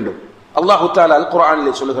கொண்டிருக்க வேண்டும். அல்லாஹு தஆலா அல்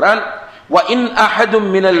குர்ஆனிலே சொல்கிறான், وَإِنْ أَحَدٌ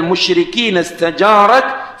مِنَ الْمُشْرِكِينَ اسْتَجَارَكَ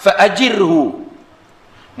فَأَجِرْهُ,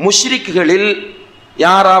 முஷ்ரிக்குகளில்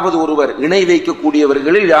யாராவது ஒருவர், இணை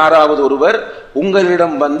வைக்கக்கூடியவர்களில் யாராவது ஒருவர்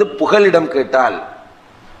உங்களிடம் வந்து புகலிடம் கேட்டால்,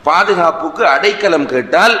 பாதுகாப்புக்கு அடைக்கலம்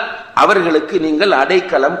கேட்டால், அவர்களுக்கு நீங்கள்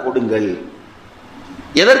அடைக்கலம் கொடுங்கள்.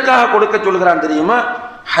 எதற்காக கொடுக்க சொல்கிறான் தெரியுமா?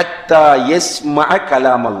 ஹத்தா யஸ்மஅ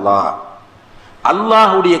கலாம் அல்லாஹ்,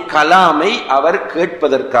 அல்லாஹ்வுடைய கலாமை அவர்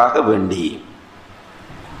கேட்பதற்காக வேண்டி.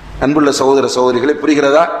 அன்புள்ள சகோதர சகோதரிகளை,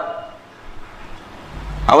 புரிகிறதா?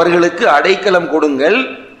 அவர்களுக்கு அடைக்கலம் கொடுங்கள்.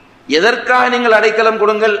 எதற்காக நீங்கள் அடைக்கலம்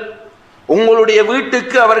கொடுங்கள்? உங்களுடைய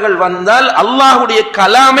வீட்டுக்கு அவர்கள் வந்தால் அல்லாஹ்வுடைய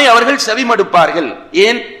கலாமை அவர்கள் செவிமடுப்பார்கள்.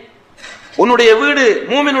 ஏன்? உன்னுடைய வீடு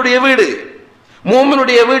மூமினுடைய வீடு.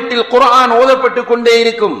 மூமினுடைய வீட்டில் குர்ஆன் ஓதப்பட்டு கொண்டே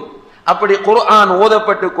இருக்கும். அப்படி குர்ஆன்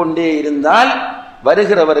ஓதப்பட்டு கொண்டே இருந்தால்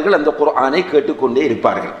வருகிறவர்கள் அந்த குர்ஆனை கேட்டுக்கொண்டே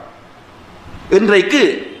இருப்பார்கள். இன்றைக்கு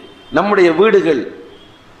நம்முடைய வீடுகள்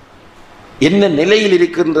என்ன நிலையில்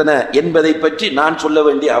இருக்கின்றன என்பதை பற்றி நான் சொல்ல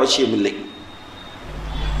வேண்டிய அவசியம் இல்லை.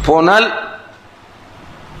 போனால்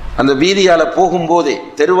அந்த வீதியால போகும்போதே,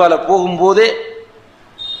 தெருவால போகும்போதே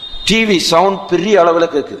டிவி சவுண்ட் பெரிய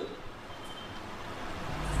அளவில் கேட்குது.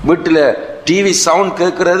 வீட்டில் டிவி சவுண்ட்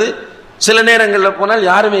கேட்கிறது. சில நேரங்களில் போனால்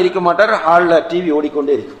யாருமே இருக்க மாட்டார், ஹாலில் டிவி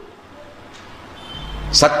ஓடிக்கொண்டே இருக்கும்.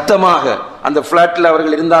 சத்தமாக அந்த பிளாட்டில்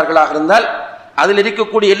அவர்கள் இருந்தார்களாக இருந்தால் அதில்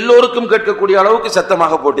இருக்கக்கூடிய எல்லோருக்கும் கேட்கக்கூடிய அளவுக்கு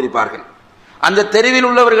சத்தமாக போட்டிருப்பார்கள். அந்த தெருவில்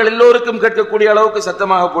உள்ளவர்கள் எல்லோருக்கும் கேட்கக்கூடிய அளவுக்கு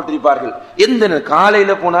சத்தமாக போட்டிருப்பார்கள். எந்த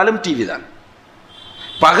காலையில போனாலும் டிவி தான்,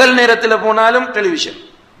 பகல் நேரத்தில் போனாலும் டெலிவிஷன்,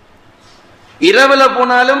 இரவுல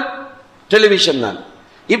போனாலும் டெலிவிஷன் தான்.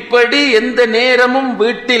 இப்படி எந்த நேரமும்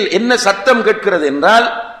வீட்டில் என்ன சத்தம் கேட்கிறது என்றால்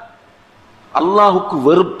அல்லாஹுக்கு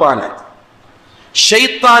வெறுப்பான,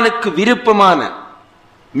 ஷைத்தானுக்கு விருப்பமான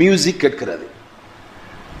மியூசிக் கேட்கிறது.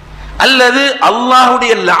 அல்லது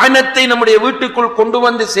அல்லாஹுடைய லஅனத்தை நம்முடைய வீட்டுக்குள் கொண்டு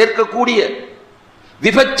வந்து சேர்க்கக்கூடிய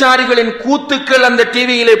விபச்சாரிகளின் கூத்துக்கள் அந்த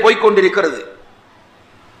டிவியிலே போய்கொண்டிருக்கிறது.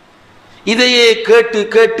 இதையே கேட்டு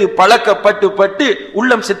கேட்டு பழக்கப்பட்டு பட்டு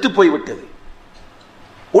உள்ளம் செத்து போய்விட்டது.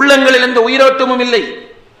 உள்ளங்களில் எந்த உயிரோட்டமும் இல்லை.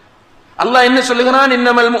 அல்லாஹ் என்ன சொல்லுகிறான்?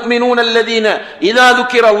 இன்னமல் முஃமினூன அல்லதீன இதா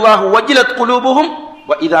ذுகிர அல்லாஹு வஜிலத் குலூபுஹும்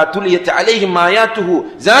வ இதா துலியத் அலைஹிம் ஆயாத்துஹு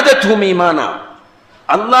ஸாதத்துஹும் ஈமானா.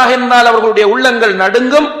 அல்லாஹ் என்றால் அவர்களுடைய உள்ளங்கள்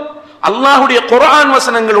நடுங்கும். அல்லாஹ்வுடைய குர்ஆன்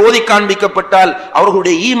வசனங்கள் ஓதி காண்பிக்கப்பட்டால்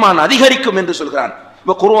அவர்களுடைய ஈமான் அதிகரிக்கும் என்று சொல்கிறான்.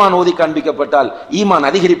 இப்ப குர்ஆன் ஓதி காண்பிக்கப்பட்டால் ஈமான்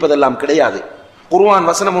அதிகரிப்பதெல்லாம் கிடையாது. குர்ஆன்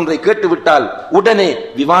வசனம் ஒன்றை கேட்டுவிட்டால் உடனே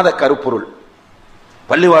விவாத கருப்பொருள்.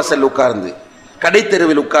 பள்ளிவாசல் உட்கார்ந்து,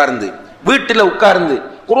 கடைத்தெருவில் உட்கார்ந்து, வீட்டில் உட்கார்ந்து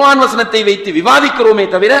குர்ஆன் வசனத்தை வைத்து விவாதிக்கிறோமே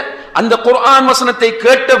தவிர அந்த குர்ஆன் வசனத்தை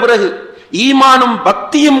கேட்ட பிறகு ஈமானும்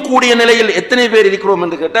பக்தியும் கூடிய நிலையில் எத்தனை பேர் இருக்கிறோம்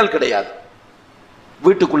என்று கேட்டால் கிடையாது.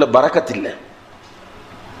 வீட்டுக்குள்ள பரக்கத் இல்லை.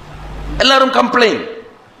 எல்லாரும் கம்ப்ளைண்ட்.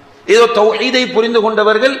 ஏதோ தௌஹீதை புரிந்து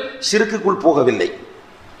கொண்டவர்கள் ஷிர்க்குக்குள் போகவில்லை.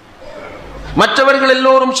 மற்றவர்கள்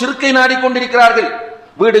எல்லோரும் ஷிர்க்கை நாடிக்கொண்டிருக்கிறார்கள்.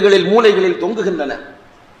 வீடுகளில் மூலைகளில் தொங்குகின்றன,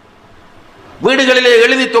 வீடுகளிலே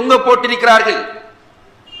எழுதி தொங்க போட்டிருக்கிறார்கள்.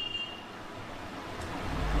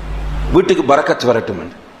 வீட்டுக்கு பரக்கத் வரட்டும்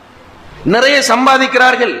என்று நிறைய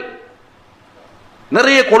சம்பாதிக்கிறார்கள்.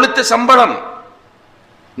 நிறைய கொளுத்த சம்பளம்,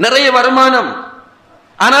 நிறைய வருமானம்.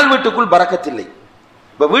 ஆனால் வீட்டுக்குள் பரக்கத் இல்லை.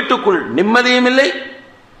 வீட்டுக்குள் நிம்மதியும் இல்லை,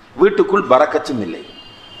 வீட்டுக்குள் பரக்கத்தும் இல்லை.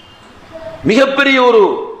 மிகப்பெரிய ஒரு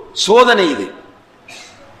சோதனை இது.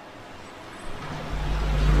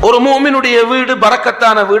 ஒரு முஃமினுடைய வீடு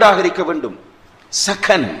பரக்கத்தான வீடாக இருக்க வேண்டும்.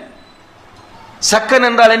 சக்கன். சக்கன்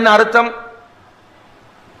என்றால் என்ன அர்த்தம்?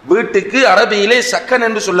 வீட்டுக்கு அரபியிலே சக்கன்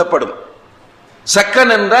என்று சொல்லப்படும்.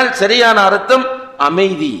 சக்கன் என்றால் சரியான அர்த்தம்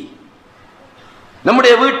அமைதி.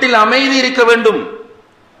 நம்முடைய வீட்டில் அமைதி இருக்க வேண்டும்.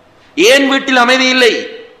 ஏன் வீட்டில் அமைதி இல்லை?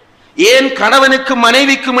 ஏன் கணவனுக்கு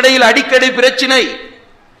மனைவிக்கும் இடையில் அடிக்கடி பிரச்சனை?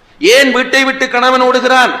 ஏன் வீட்டை விட்டு கணவன்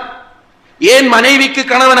ஓடுகிறான்? ஏன் மனைவிக்கு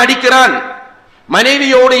கணவன் அடிக்கிறான்?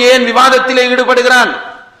 மனைவியோடு ஏன் விவாதத்திலே ஈடுபடுகிறான்?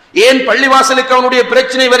 ஏன் பள்ளிவாசலுக்கு அவனுடைய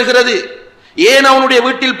பிரச்சனை வருகிறது? ஏன் அவனுடைய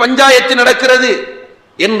வீட்டில் பஞ்சாயத்து நடக்கிறது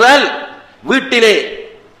என்றால் வீட்டிலே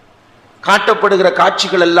காட்டப்படுகிற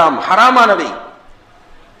காட்சிகள் எல்லாம் ஹராமானவை,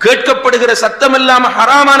 கேட்கப்படுகிற சத்தம் எல்லாம்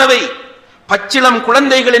ஹராமானவை. பச்சிளம்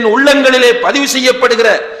குழந்தைகளின் உள்ளங்களிலே பதிவு செய்யப்படுகிற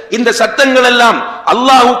இந்த சத்தங்கள் எல்லாம்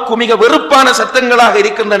அல்லாஹ்வுக்கு மிக வெறுப்பான சத்தங்களாக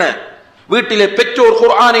இருக்கின்றன. வீட்டிலே பெற்றோர்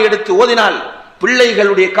குர்ஆனை எடுத்து ஓதினால்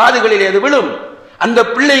பிள்ளைகளுடைய காதுகளிலே அது விழும். அந்த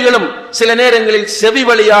பிள்ளைகளும் சில நேரங்களில் செவி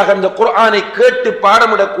வழியாக அந்த குர்ஆனை கேட்டு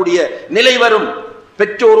பாடமிடக்கூடிய நிலை வரும்.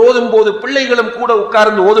 பெற்றோர் ஓதும் போது பிள்ளைகளும் கூட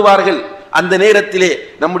உட்கார்ந்து ஓதுவார்கள். அந்த நேரத்திலே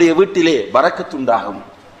நம்முடைய வீட்டிலே பரக்கத்துண்டாகும்.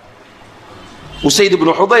 உஸைத்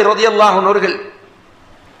இப்னு ஹுதைர் ரலியல்லாஹு அன்ஹு அவர்கள்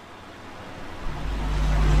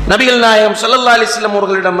நபிகள் நாயகம் ஸல்லல்லாஹு அலைஹி வஸல்லம்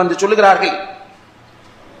அவர்களிடம் வந்து சொல்லுகிறார்கள்,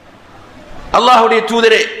 அல்லாஹ்வுடைய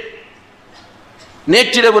தூதரே,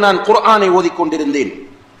 நேற்றிரவு நான் குர்ஆனை ஓதிக்கொண்டிருந்தேன்.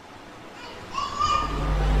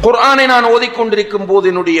 குர்ஆனை நான் ஓதிக்கொண்டிருக்கும் போது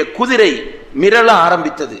என்னுடைய குதிரை மிரள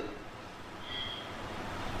ஆரம்பித்தது.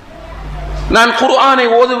 நான் குர்ஆனை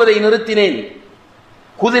ஓதுவதை நிறுத்தினேன்.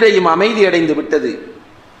 குதிரையும் அமைதி அடைந்து விட்டது.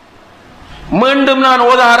 மீண்டும் நான்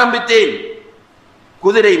ஓத ஆரம்பித்தேன்.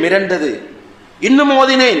 குதிரை மிரண்டது. இன்னும்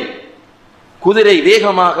ஓதினேன். குதிரை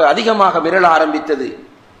வேகமாக அதிகமாக மிரள ஆரம்பித்தது.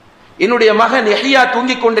 என்னுடைய மகன் யஹ்யா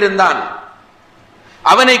தூங்கிக் கொண்டிருந்தான்.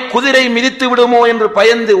 அவனை குதிரை மிதித்து விடுமோ என்று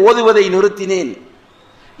பயந்து ஓதுவதை நிறுத்தினேன்.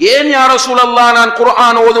 ஏன் யா ரசூலல்லாஹ் நான்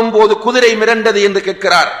குர்ஆன் ஓதும் போது குதிரை மிரண்டது என்று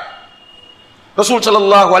கேட்கிறார். ரசூல்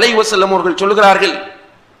ஸல்லல்லாஹு அலைஹி வஸல்லம் அவர்கள் சொல்கிறார்கள்,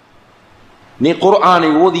 நீ குர்ஆனை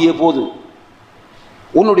ஓதிய போது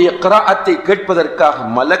உன்னுடைய கிராஅத்தை கேட்பதற்காக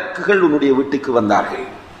மலக்குகள் உன்னுடைய வீட்டுக்கு வந்தார்கள்.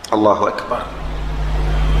 அல்லாஹு அக்பர்.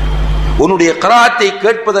 உன்னுடைய கிராஅத்தை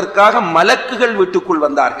கேட்பதற்காக மலக்குகள் வீட்டுக்குள்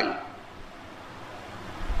வந்தார்கள்.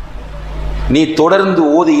 நீ தொடர்ந்து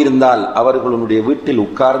ஓதி இருந்தால் அவர்கள் உன்னுடைய வீட்டில்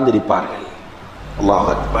உட்கார்ந்திருப்பார்கள். அல்லாஹு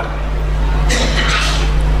அக்பர்.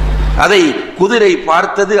 அதை குதிரை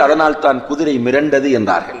பார்த்தது, அதனால் தான் குதிரை மிரண்டது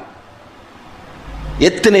என்றார்கள்.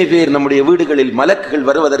 எத்தனை பேர் நம்முடைய வீடுகளில் மலக்குகள்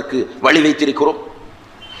வருவதற்கு வழி வைத்திருக்கிறோம்?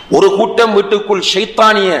 ஒரு கூட்டம் வீட்டுக்குள்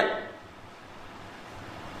ஷைத்தானிய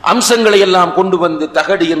அம்சங்களை எல்லாம் கொண்டு வந்து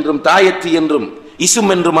தகடு என்றும் தாயத்து என்றும்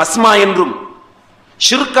இசும் என்றும் அஸ்மா என்றும்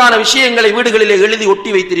ஷிர்கான விஷயங்களை வீடுகளிலே எழுதி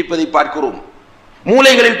ஒட்டி வைத்திருப்பதை பார்க்கிறோம்.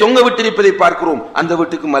 மூலைகளில் தொங்க விட்டிருப்பதை பார்க்கிறோம். அந்த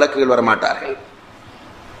வீட்டுக்கு மலக்குகள் வரமாட்டார்கள்.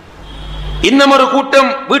 இன்னமொரு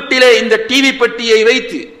கூட்டம் வீட்டிலே இந்த டிவி பெட்டியை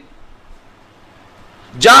வைத்து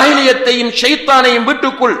ஜாஹிலியத்தையும் ஷைத்தானையும்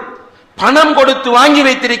வீட்டுக்குள் பணம் கொடுத்து வாங்கி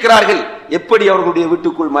வைத்திருக்கிறார்கள். எப்படி அவர்களுடைய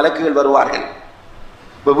வீட்டுக்குள் மலக்குகள் வருவார்கள்?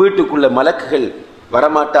 இப்ப வீட்டுக்குள்ள மலக்குகள்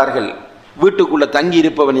வரமாட்டார்கள். வீட்டுக்குள்ள தங்கி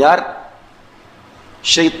இருப்பவன் யார்?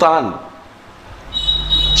 ஷைத்தான்.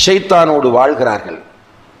 ஷைத்தானோடு வாழ்கிறார்கள்.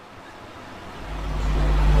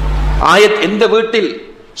 ஆயத் எந்த வீட்டில்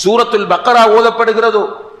சூரத்துல் பக்கரா ஓதப்படுகிறதோ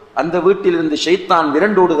அந்த வீட்டில் இருந்து ஷைத்தான்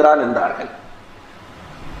விரண்டோடுகிறான் என்றார்கள்.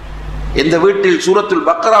 எந்த வீட்டில் சூரத்துல்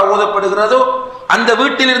பக்கரா ஓதப்படுகிறதோ அந்த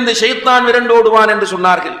வீட்டில் இருந்து ஷைத்தான் விரண்டோடுவான் என்று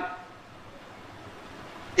சொன்னார்கள்.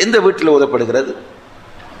 எந்த வீட்டில் ஓதப்படுகிறது?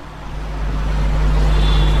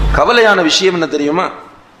 கவலையான விஷயம் என்ன தெரியுமா?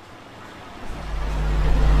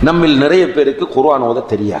 நம்மில் நிறைய பேருக்கு குர்ஆன் ஓத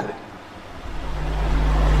தெரியாது.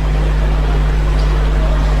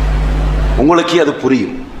 உங்களுக்கு அது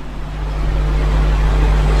புரியும்.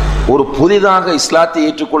 ஒரு புதிதாக இஸ்லாத்தை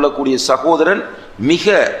ஏற்றுக்கொள்ளக்கூடிய சகோதரன்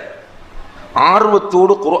மிக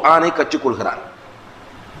ஆர்வத்தோடு குர்ஆனை கற்றுக்கொள்கிறார்.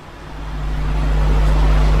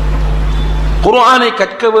 குர்ஆனை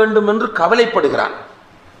கற்க வேண்டும் என்று கவலைப்படுகிறான்.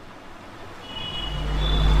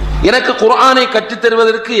 எனக்கு குர்ஆனை கற்றுத்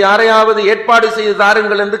தருவதற்கு யாரையாவது ஏற்பாடு செய்து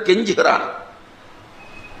தாருங்கள் என்று கெஞ்சுகிறான்.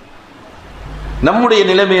 நம்முடைய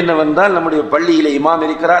நிலைமை என்னவென்றால், நம்முடைய பள்ளியிலே இமாம்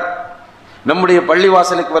இருக்கிறார், நம்முடைய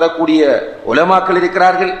பள்ளிவாசலுக்கு வரக்கூடிய உலமாக்கள்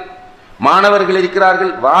இருக்கிறார்கள், மாணவர்கள்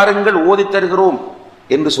இருக்கிறார்கள், வாருங்கள் ஓதித் தருகிறோம்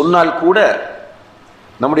என்று சொன்னால் கூட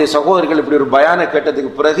நம்முடைய சகோதரர்கள் இப்படி ஒரு பயானை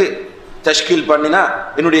கேட்டதுக்கு பிறகு தஷ்கீல் பண்ணினா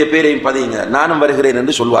என்னுடைய பேரையும் பதியுங்க, நானும் வருகிறேன்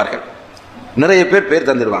என்று சொல்வார்கள். நிறைய பேர்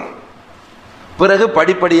தந்துடுவாங்க. பிறகு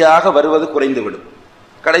படிப்படியாக வருவது குறைந்துவிடும்.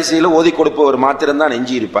 கடைசியில் ஓதி கொடுப்பவர் மாத்திரம்தான்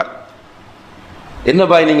எஞ்சி இருப்பார். என்ன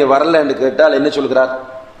பாய் நீங்க வரல என்று கேட்டால் என்ன சொல்கிறார்?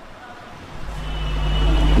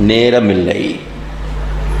 நேரமில்லை.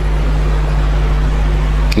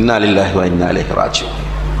 இன்னா லில்லாஹி வ இன்னா இலைஹி ராஜிஊன்.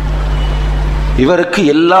 இவருக்கு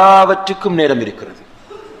எல்லாவற்றுக்கும் நேரம் இருக்கிறது.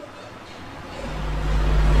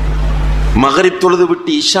 மகரிப் தொழுது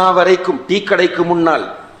விட்டு இஷா வரைக்கும் டீ கடைக்கு முன்னால்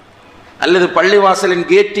அல்லது பள்ளிவாசலின்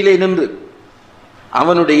கேட்டிலே நின்று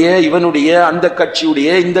அவனுடைய இவனுடைய அந்த கட்சியுடைய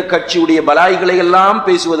இந்த கட்சியுடைய பலாய்களை எல்லாம்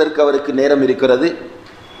பேசுவதற்கு அவருக்கு நேரம் இருக்கிறது.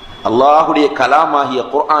 அல்லாஹுடைய கலாமாகிய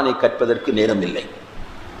குர்ஆனை கற்பதற்கு நேரம் இல்லை.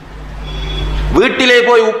 வீட்டிலே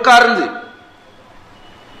போய் உட்கார்ந்து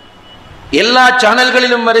எல்லா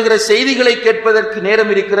சேனல்களிலும் வருகிற செய்திகளை கேட்பதற்கு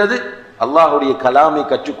நேரம் இருக்கிறது. அல்லாஹுடைய கலாமை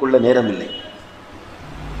கற்றுக்கொள்ள நேரம் இல்லை.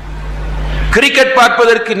 கிரிக்கெட்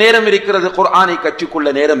பார்ப்பதற்கு நேரம் இருக்கிறது, குர்ஆனை கற்றுக்கொள்ள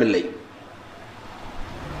நேரம் இல்லை.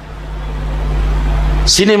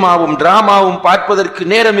 சினிமாவும் டிராமாவும் பார்ப்பதற்கு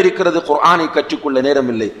நேரம் இருக்கிறது, குர்ஆனை கற்றுக்கொள்ள நேரம்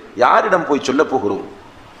இல்லை. யாரிடம் போய் சொல்ல போகிறோம்?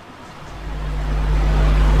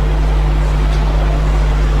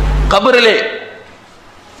 கபரிலே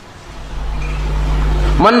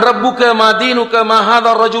மன் ரப்புக மா தீனுக மா ஹாதா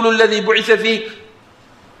الرجل الذي بعث فيك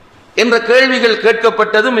என்ற கேள்விகள்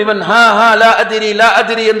கேட்கப்பட்டதும் இவன் ஹா ஹா லா அத்ரி லா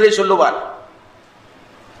அத்ரி என்றே சொல்லுவான்.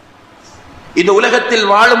 இந்த உலகத்தில்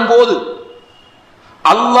வாழும் போது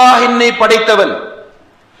அல்லாஹ் என்னை படைத்தவன்,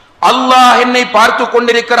 அல்லாஹ் என்னை பார்த்து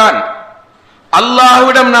கொண்டிருக்கிறான்,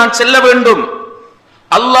 அல்லாஹ்விடம் நான் செல்ல வேண்டும்,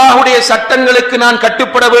 அல்லாஹ்வுடைய சட்டங்களுக்கு நான்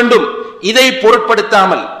கட்டுப்பட வேண்டும், இதை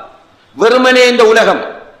பொருட்படுத்தாமல் வெறுமனே இந்த உலகம்,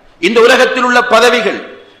 இந்த உலகத்தில் உள்ள பதவிகள்,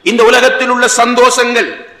 இந்த உலகத்தில் உள்ள சந்தோஷங்கள்,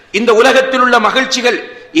 இந்த உலகத்தில் உள்ள மகிழ்ச்சிகள்,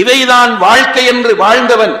 இவைதான் வாழ்க்கை என்று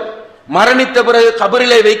வாழ்ந்தவன் மரணித்த பிறகு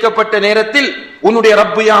கபரிலே வைக்கப்பட்ட நேரத்தில் உன்னுடைய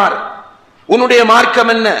ரப்பு யார், உன்னுடைய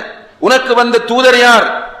மார்க்கம் என்ன, உனக்கு வந்த தூதர் யார்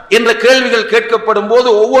என்ற கேள்விகள் கேட்கப்படும் போது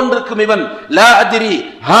ஒவ்வொன்றுக்கும் இவன் லா அத்ரி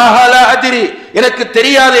ஹா ஹா லா அத்ரி எனக்கு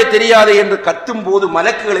தெரியாதே தெரியாதே என்று கத்தும் போது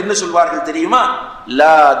மலக்குகள் என்ன சொல்வார்கள் தெரியுமா?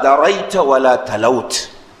 லா தரைத வலா தலௌத்,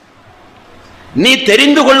 நீ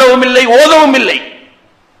தெரிந்து கொள்ளவும் இல்லை ஓதவும் இல்லை.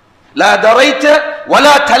 லா தரைத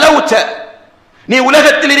வலா தலௌத, நீ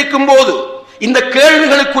உலகத்தில் இருக்கும் போது இந்த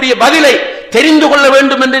கேள்விகளுக்குரிய பதிலை தெரிந்து கொள்ள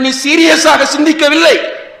வேண்டும் என்று நீ சீரியஸாக சிந்திக்கவில்லை.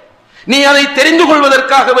 நீ அதை தெரிந்து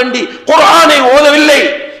கொள்வதற்காக வேண்டி குர்ஆனை ஓதவில்லை.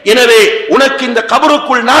 எனவே உனக்கு இந்த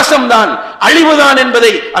கபருக்குள் நாசம்தான், அழிவுதான்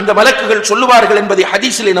என்பதை அந்த மலக்குகள் சொல்லுவார்கள் என்பதை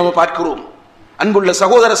ஹதீஸிலே நாம் பார்க்கிறோம். அன்புள்ள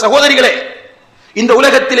சகோதர சகோதரிகளே, இந்த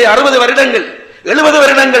உலகத்திலே 60 வருடங்கள் 70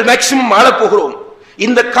 வருடங்கள் மேக்சிமம் ஆளப்போகிறோம்.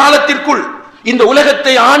 இந்த காலத்திற்குள் இந்த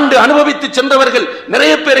உலகத்தை ஆண்டு அனுபவித்து சென்றவர்கள்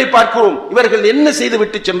நிறைய பேரை பார்க்கிறோம். இவர்கள் என்ன செய்து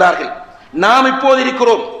விட்டு சென்றார்கள்? நாம் இப்போது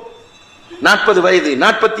இருக்கிறோம் 40 வயது,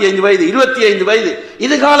 45 வயது, 25 வயது,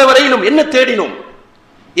 இதுகால வரையிலும் என்ன தேடினோம்?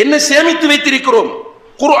 என்ன சேமித்து வைத்திருக்கிறோம்?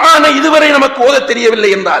 குர்ஆனை இதுவரை நமக்கு ஓத தெரியவில்லை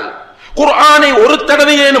என்றால், குர்ஆனை ஒரு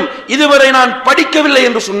தடவையேனும் இதுவரை நான் படிக்கவில்லை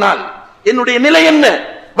என்று சொன்னால் என்னுடைய நிலை என்ன?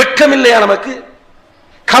 வெட்கம் இல்லையா நமக்கு?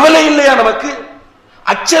 கவலை இல்லையா நமக்கு?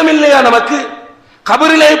 அச்சம் இல்லையா நமக்கு?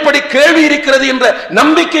 கபரிலே எப்படி கேள்வி இருக்கிறது என்ற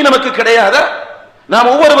நம்பிக்கை நமக்கு கிடையாதா?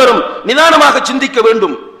 நாம் ஒவ்வொருவரும் நிதானமாக சிந்திக்க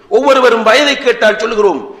வேண்டும். ஒவ்வொருவரும் வயதை கேட்டால்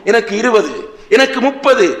சொல்லுகிறோம், எனக்கு 20, எனக்கு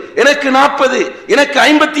 30, எனக்கு 40, எனக்கு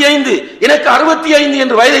 55, எனக்கு 65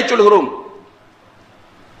 என்று வயதை சொல்லுகிறோம்.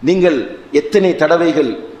 நீங்கள் எத்தனை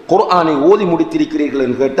தடவைகள் குர்ஆனை ஓதி முடித்திருக்கிறீர்கள்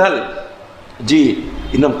என்று கேட்டால், ஜி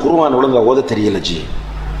இன்னும் குர்ஆன் ஒழுங்கா ஓத தெரியல ஜி,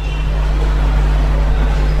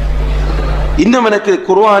 இன்னும் எனக்கு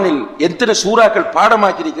குர்ஆனில் எத்தனை சூறாக்கள்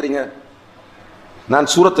பாடமாக்கி இருக்கிறீங்க, நான்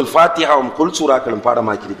சூரத்துல் ஃபாத்திஹாவும் குல் சூறாக்களும்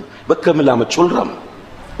பாடமாக்கி இருக்கிறேன். வெக்கம் இல்லாம சொல்றோம்.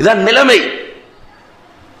 இதான் நிலைமை.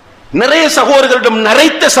 நிறைய சகோதரர்களிடம்,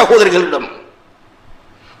 நரைத்த சகோதரர்களிடம்,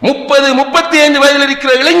 30, 35 வயதில்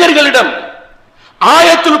இருக்கிற இளைஞர்களிடம்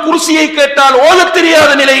ஆயத்துல் குர்சியை கேட்டால் ஓத தெரியாத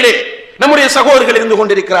நிலையிலே நம்முடைய சகோதரர்கள் இருந்து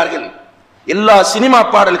கொண்டிருக்கிறார்கள். எல்லா சினிமா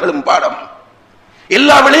பாடல்களும் பாடம்,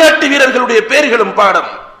 எல்லா விளையாட்டு வீரர்களுடைய பெயர்களும் பாடம்,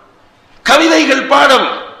 கவிதைகள் பாடம்,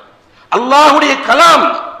 அல்லாஹ்வுடைய கலாம்.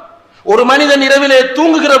 ஒரு மனிதன் இரவிலே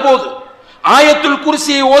தூங்குகிற போது ஆயத்துல்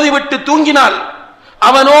குர்சியை ஓதிவிட்டு தூங்கினால்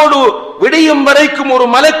அவனோடு விடியும் வரைக்கும் ஒரு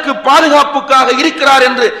மலக்கு பாதுகாப்புக்காக இருக்கிறார்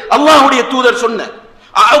என்று அல்லாஹ்வுடைய தூதர் சொன்ன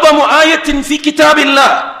அஅதமு ஆயத்தின் ஃபீ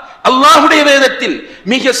கிதாபில்லாஹ், அல்லாஹ்வுடைய வேதத்தில்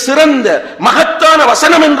மிக சிறந்த மகத்தான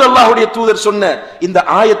வசனம் என்று அல்லாஹ்வுடைய தூதர் சொன்ன இந்த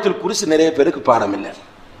ஆயத்துல் குர்சி நிறைய பேருக்கு பாடம் இல்லை.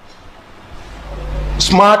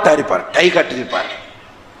 ஸ்மார்ட்டா இருப்பார், டை கட்டிருப்பார்,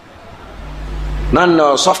 நான்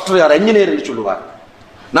சாஃப்ட்வேர் இன்ஜினியர் என்று சொல்லுவார்,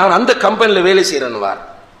 நான் அந்த கம்பெனியில் வேலை செய்யறேன்னுவார்,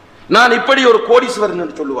 நான் இப்படி ஒரு கோடீஸ்வரன்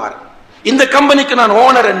என்று சொல்லுவார், இந்த கம்பெனிக்கு நான்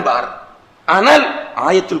ஓனர் என்பார். ஆனால்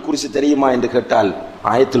ஆயத்துல் குர்சி தெரியுமா என்று கேட்டால்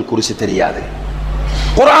ஆயத்துல் குர்சி தெரியாது.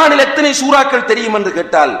 குர்ஆனில் எத்தனை சூறாக்கள் தெரியும் என்று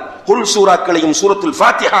கேட்டால் குல் சூறாக்களையும் சூரத்துல்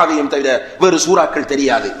ஃபாத்திஹாவையும் தவிர வேறு சூறாக்கள்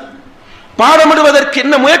தெரியாது. பாடமிடுவதற்கு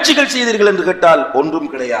என்ன முயற்சிகள் செய்தீர்கள் என்று கேட்டால் ஒன்றும்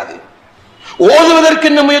கிடையாது. ஓதுவதற்கு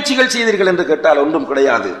என்ன முயற்சிகள் செய்தீர்கள் என்று கேட்டால் ஒன்றும்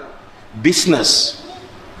கிடையாது. பிசினஸ்,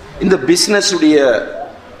 இந்த பிசினஸ் உடைய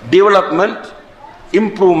டெவலப்மெண்ட்,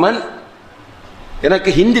 இம்ப்ரூவ்மெண்ட், எனக்கு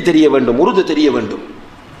ஹிந்தி தெரிய வேண்டும், உருது தெரிய வேண்டும்,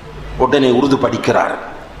 உடனே உருது படிக்கிறார்,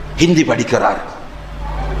 ஹிந்தி படிக்கிறார்.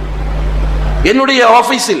 என்னுடைய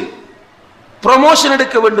ஆபீஸில் ப்ரமோஷன்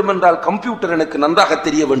எடுக்க வேண்டும் என்றால் கம்ப்யூட்டர் எனக்கு நன்றாக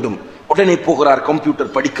தெரிய வேண்டும், உடனே போகிறார்,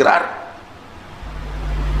 கம்ப்யூட்டர் படிக்கிறார்.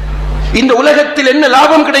 இந்த உலகத்தில் என்ன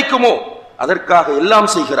லாபம் கிடைக்குமோ அதற்காக எல்லாம்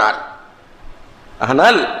செய்கிறார்.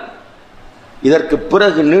 ஆனால் இதற்கு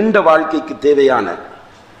பிறகு நீண்ட வாழ்க்கைக்கு தேவையான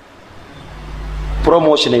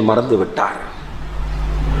ப்ரமோஷனை மறந்து விட்டார்.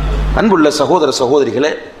 அன்புள்ள சகோதர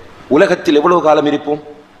சகோதரிகளே, உலகத்தில் எவ்வளவு காலம் இருப்போம்?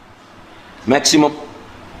 மேக்சிமம்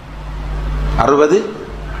 60,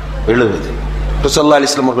 70. ரசூலுல்லாஹி அலைஹி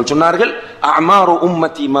வஸல்லம் அவர்கள் சொன்னார்கள், அஅமாரு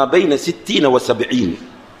உம்மத்தி மா பைன 60 வ 70.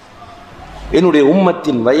 என்னுடைய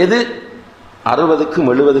உம்மத்தின் வயது 60க்கும்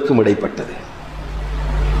 70க்கும் இடைப்பட்டது.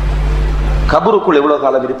 கபருக்குள் எவ்வளவு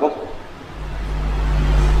காலம் இருப்போம்?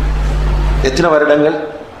 எத்தனை வருடங்கள்?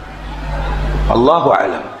 அல்லாஹு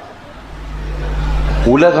அலம்.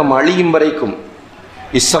 உலகம் அழியும் வரைக்கும்,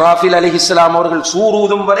 இஸ்ராஃபில் அலைஹிஸ்ஸலாம் அவர்கள்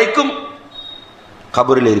சூரூதும் வரைக்கும்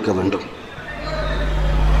கபரில் இருக்க வேண்டும்.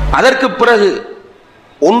 அதற்கு பிறகு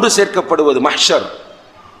ஒன்று சேர்க்கப்படுவது மஹ்ஷர்.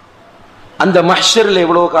 அந்த மஹ்ஷரில்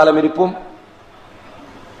எவ்வளவு காலம் இருப்போம்?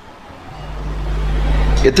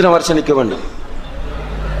 எத்தனை வருஷம் நிற்க வேண்டும்?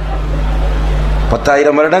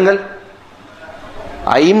 10,000 வருடங்கள்,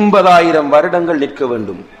 50,000 வருடங்கள் நிற்க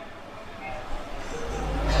வேண்டும்.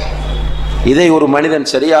 இதை ஒரு மனிதன்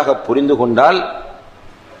சரியாக புரிந்து கொண்டால்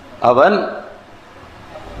அவன்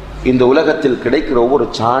இந்த உலகத்தில் கிடைக்கிற ஒவ்வொரு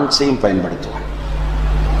சான்ஸையும் பயன்படுத்துவான்.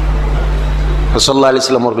 ரசூலுல்லாஹி அலைஹி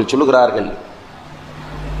வஸல்லம் அவர்கள் சொல்லுகிறார்கள்,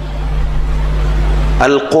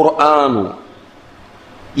 அல் குர்ஆனு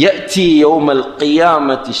يأتي يوم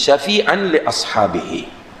القيامة شفيعا لأصحابه.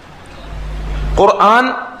 குர்ஆன்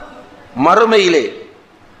மறுமையிலே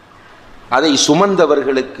அதை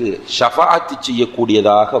சுமந்தவர்களுக்கு ஷஃபாஅத்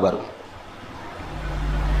செய்யக்கூடியதாக வரும்.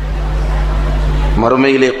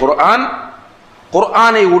 மறுமையிலே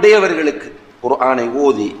குர்ஆனை உடையவர்களுக்கு, குர்ஆனை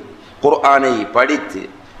ஓதி, குர்ஆனை படித்து,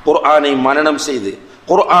 குர்ஆனை மனனம் செய்து,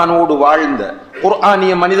 குர்ஆனோடு வாழ்ந்த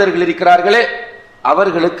குர்ஆனிய மனிதர்கள் இருக்கிறார்களே,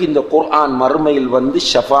 அவர்களுக்கு இந்த குர்ஆன் மறுமையில் வந்து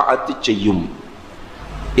ஷஃபாஅத் செய்யும்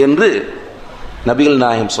என்று நபிகள்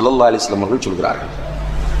நாயகம் ஸல்லல்லாஹு அலைஹி வஸல்லம் அவர்கள் சொல்கிறார்கள்.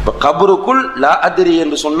 இப்ப கபருக்குள் லா அத்ரி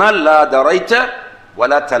என்று சொன்னால் லா தரைத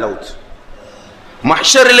வலா தலவுத்.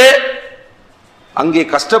 மஹ்ஷரிலே அங்கே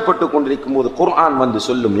கஷ்டப்பட்டு கொண்டிருக்கும் போது குர்ஆன் வந்து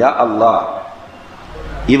சொல்லும், யா அல்லாஹ்,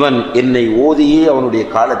 இவன் என்னை ஓதியே அவனுடைய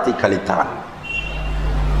காலத்தை கழித்தான்,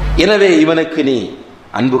 எனவே இவனுக்கு நீ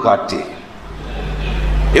அன்பு காட்டு,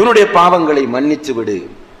 இவனுடைய பாவங்களை மன்னித்து விடு,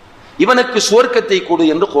 இவனுக்கு சுவர்க்கத்தை கொடு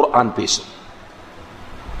என்று குர்ஆன் பேசும்.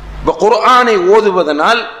 இப்ப குர்ஆனை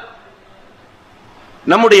ஓதுவதனால்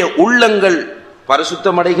நம்முடைய உள்ளங்கள்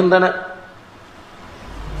பரிசுத்தம் அடைகின்றன,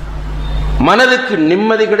 மனதுக்கு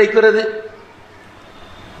நிம்மதி கிடைக்கிறது,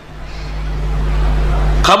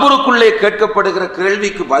 கபருக்குள்ளே கேட்கப்படுகிற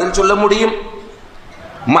கேள்விக்கு பதில் சொல்ல முடியும்,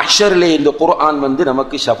 மஹ்ஷரிலே இந்த குர்ஆன் வந்து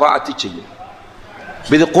நமக்கு ஷஃபாஅத் செய்யும்.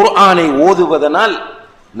 இது குர்ஆனை ஓதுவதனால்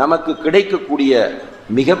நமக்கு கிடைக்கக்கூடிய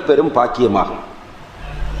மிக பெரும் பாக்கியமாகும்.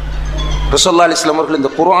 ரசூலுல்லாஹி அலைஹி வஸல்லம் அவர்கள்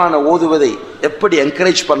இந்த குர்ஆனை ஓதுவதை எப்படி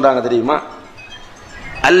என்கரேஜ் பண்றாங்க தெரியுமா?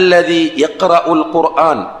 அல்லதி யக்ரஉல்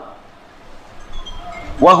குர்ஆன்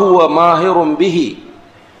வஹுவ மாஹிரும் பிஹி.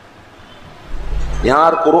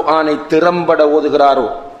 யார் குர்ஆனை திறம்பட ஓதுகிறாரோ,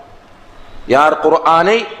 யார்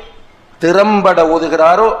குர்ஆனை திறம்பட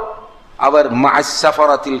ஓதுகிறாரோ அவர் மஅஸ்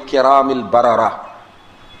ஸஃபரத்தில் கிராமில் பரரா,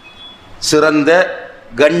 சிறந்த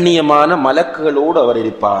கண்ணியமான மலக்குகளோடு அவர்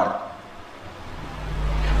இருப்பார்.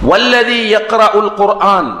 வல்லதி யக்ரஉல்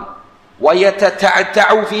குர்ஆன்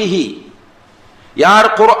வயததஅதஉ ஃபீஹி. யார்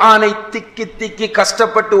குர்ஆனை திக்கி திக்கி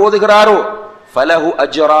கஷ்டப்பட்டு ஓதுகிறாரோ ஃபலஹு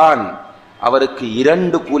அஜ்ரான், அவருக்கு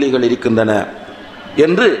 2 கூலிகள் இருக்கின்றன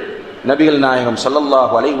என்று நபிகள் நாயகம்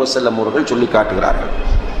ஸல்லல்லாஹு அலைஹி வஸல்லம் அவர்கள் சொல்லி காட்டுகிறார்கள்.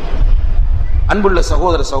 அன்புள்ள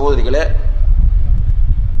சகோதர சகோதரிகளே,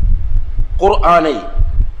 குர்ஆனை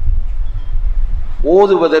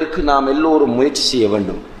ஓதுவதற்கு நாம் எல்லோரும் முயற்சி செய்ய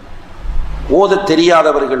வேண்டும். ஓத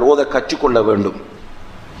தெரியாதவர்கள் ஓத கற்றுக்கொள்ள வேண்டும்.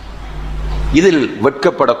 இதில்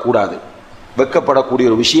வெட்கப்படக்கூடாது, வெட்கப்படக்கூடிய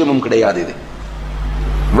ஒரு விஷயமும் கிடையாது. இது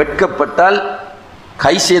வெட்கப்பட்டால்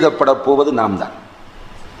கை சேதப்பட போவது நாம் தான்.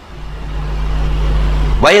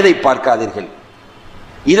 வயதை பார்க்காதீர்கள்.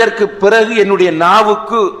 இதற்கு பிறகு என்னுடைய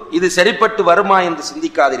நாவுக்கு இது சரிப்பட்டு வருமா என்று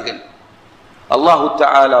சிந்திக்காதீர்கள். அல்லாஹு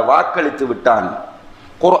தஆலா வாக்களித்து விட்டான்.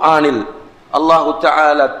 குர்ஆனில் அல்லாஹு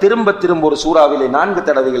தஆலா திரும்ப திரும்ப ஒரு சூறாவிலே 4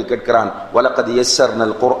 தடவைகள் கேட்கிறான், வலகத்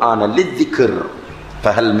யஸ்ஸர்னல் குர்ஆன லிذிக்ர்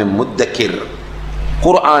ஃபஹல் மின் முத்தக்கிர்.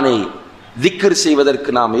 குர்ஆனை திக்ர் செய்வதற்கு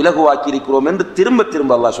நாம் இலகுவாக்கி இருக்கிறோம் என்று திரும்ப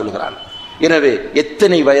திரும்ப அல்லாஹ் சொல்கிறான். எனவே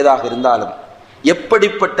எத்தனை வயதாக இருந்தாலும்,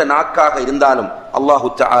 எப்படிப்பட்ட நாக்காக இருந்தாலும் அல்லாஹு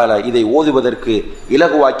தஆலா இதை ஓதுவதற்கு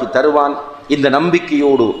இலகுவாக்கி தருவான். இந்த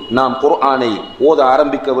நம்பிக்கையோடு நாம் குர்ஆனை ஓத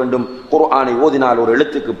ஆரம்பிக்க வேண்டும். குர்ஆனை ஓதினால் ஒரு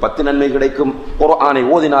எழுத்துக்கு 10 நன்மை கிடைக்கும். குர்ஆனை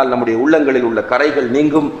ஓதினால் நம்முடைய உள்ளங்களில் உள்ள கரைகள்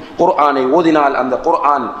நீங்கும். குர்ஆனை ஓதினால் அந்த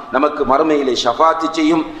குர்ஆன் நமக்கு மறுமையிலே ஷஃபாஅத்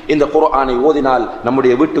செய்யும். இந்த குர்ஆனை ஓதினால்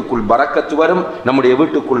நம்முடைய வீட்டுக்குள் பரக்கத்து வரும், நம்முடைய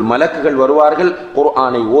வீட்டுக்குள் மலக்குகள் வருவார்கள்.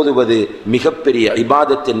 குர்ஆனை ஓதுவது மிகப்பெரிய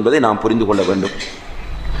இபாதத் என்பதை நாம் புரிந்து கொள்ள வேண்டும்.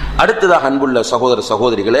 அடுத்ததாக அன்புள்ள சகோதர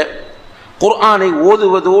சகோதரிகளே, குர்ஆனை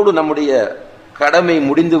ஓதுவதோடு நம்முடைய கடமை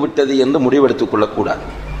முடிந்து விட்டது என்று முடிவெடுத்துக் கொள்ளக்கூடாது.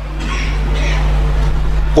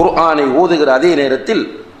 குர்ஆனை ஓதுகிற அதே நேரத்தில்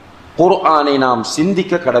குர்ஆனை நாம்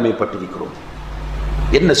சிந்திக்க கடமைப்பட்டிருக்கிறோம்.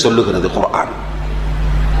 என்ன சொல்லுகிறது குர்ஆன்?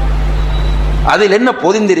 அதில் என்ன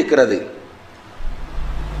பொதிந்திருக்கிறது?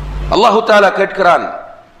 அல்லாஹு தஆலா கேட்கிறான்,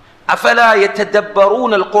 அஃபலா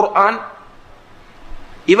யததப்பரூனல் குர்ஆன்.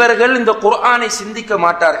 இவர்கள் இந்த குர்ஆனை சிந்திக்க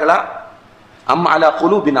மாட்டார்களா? அம் அலா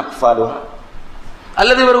குலூபின் அக்ஃபாலுஹா,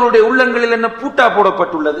 அல்லது இவர்களுடைய உள்ளங்களில் என்ன பூட்டா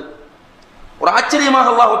போடப்பட்டுள்ளது? ஒரு ஆச்சரியமாக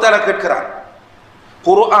அல்லாஹ் தஆலா கேட்கிறான்.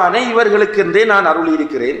 குர்ஆனை இவர்களுக்கு என்றே நான் அருளி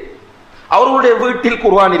இருக்கிறேன். அவர்களுடைய வீட்டில்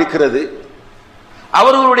குர்ஆன் இருக்கிறது,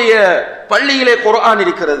 அவர்களுடைய பள்ளியிலே குர்ஆன்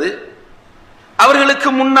இருக்கிறது, அவர்களுக்கு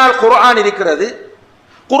முன்னால் குர்ஆன் இருக்கிறது,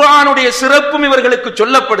 குர்ஆனுடைய சிறப்பும் இவர்களுக்கு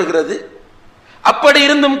சொல்லப்படுகிறது. அப்படி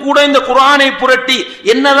இருந்தும் கூட இந்த குர்ஆனை புரட்டி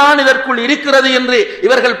என்னதான் இதற்குள் இருக்கிறது என்று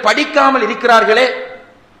இவர்கள் படிக்காமல் இருக்கிறார்களே,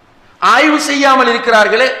 ஆய்வு செய்யாமல்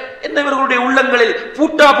இருக்கிறார்களே, என்ன இவர்களுடைய உள்ளங்களில்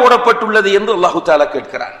பூட்டா போடப்பட்டுள்ளது என்று அல்லாஹ் தஆலா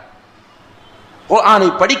கேட்கிறார். குர்ஆனை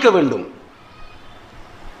படிக்க வேண்டும்.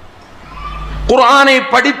 குர்ஆனை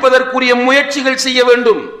படிப்பதற்குரிய முயற்சிகள் செய்ய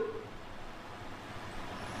வேண்டும்.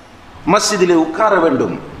 மஸ்ஜிதிலே உட்கார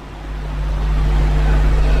வேண்டும்.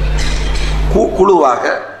 குழுவாக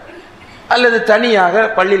அல்லது தனியாக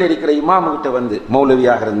பள்ளியில் இருக்கிற இமாமுகிட்ட வந்து,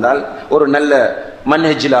 மௌலவியாக இருந்தால், ஒரு நல்ல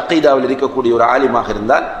மன்ஹஜில் அகீதாவில் இருக்கக்கூடிய ஒரு ஆலிமாக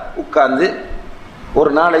இருந்தால் உட்கார்ந்து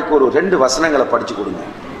ஒரு நாளைக்கு ஒரு 2 வசனங்களை படிச்சு கொடுங்க.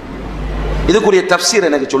 இதுக்குரிய தஃப்சீர்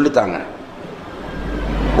எனக்கு சொல்லித்தாங்க.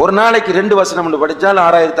 ஒரு நாளைக்கு 2 வசனம் படித்தால்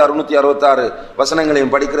 6666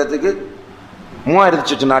 வசனங்களையும் படிக்கிறதுக்கு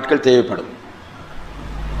 3000 நாட்கள் தேவைப்படும்.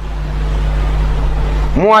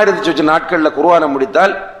 3000 நாட்கள்ல குர்ஆனை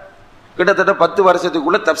முடித்தால் கிட்டத்தட்ட 10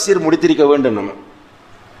 வருஷத்துக்குள்ள தஃப்சீர் முடித்திருக்க வேண்டும். நம்ம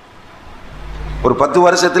ஒரு 10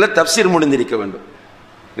 வருஷத்துல தஃப்சீர் முடிந்திருக்க வேண்டும்.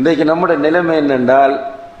 இன்றைக்கு நம்முடைய நிலைமை என்னென்றால்,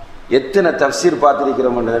 எத்தனை தஃப்சீர்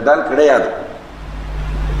பார்த்திருக்கிறோம் என்றால் கிடையாது.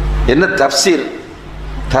 என்ன தஃப்சீர்?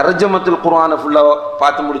 தர்ஜமத்துல் குர்ஆனை ஃபுல்லா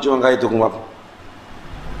பார்த்து முடிச்சவங்க கை தூக்குங்க.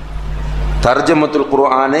 தர்ஜமத்துல்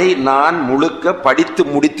குர்ஆனை நான் முழுக்க படித்து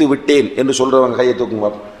முடித்து விட்டேன் என்று சொல்றவங்க கையை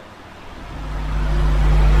தூக்குங்க.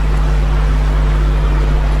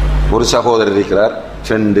 ஒரு சகோதரர் இருக்கிறார்.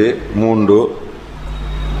 2, 3,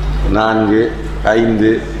 4,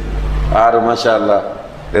 5, 6, மாஷா அல்லாஹ்.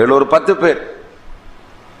 இதில் ஒரு 10 பேர்,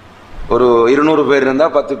 ஒரு 200 பேர்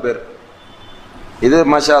இருந்தால் 10 பேர். இது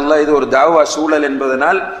மாஷா அல்லாஹ், இது ஒரு தாவா சூழல்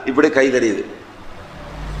என்பதனால் இப்படி கை தெரியுது.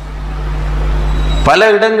 பல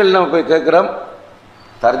இடங்கள் நம்ம போய் கேட்கிறோம்,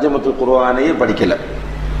 தர்ஜமத்துல் குர்ஆனையே படிக்கல,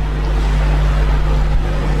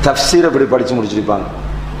 தஃப்சீர் அப்படி படிச்சு முடிச்சிருப்பாங்க.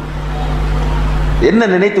 என்ன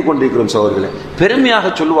நினைத்து கொண்டிருக்கிறோம் சகோதரர்களே? பெருமையாக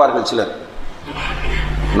சொல்லுவார்கள் சிலர்,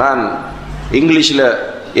 நான் இங்கிலீஷில்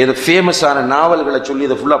ஏதோ ஃபேமஸான நாவல்களை சொல்லி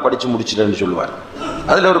இதை ஃபுல்லாக படித்து முடிச்சிட்டேன்னு சொல்லுவார்.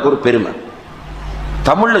 அதில் அவருக்கு ஒரு பெருமை.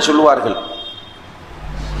 தமிழில் சொல்லுவார்கள்,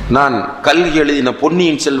 நான் கல்கி எழுதின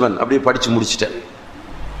பொன்னியின் செல்வன் அப்படியே படித்து முடிச்சிட்டேன்,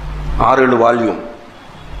 6-7 வால்யூம்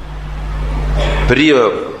பெரிய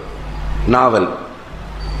நாவல்.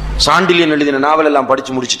 சாண்டிலியன் எழுதின நாவல் எல்லாம்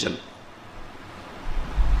படித்து முடிச்சிட்டேன்.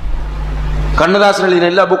 கண்ணதாசன் எழுதின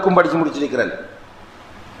எல்லா புக்கும் படித்து முடிச்சிருக்கிறேன்.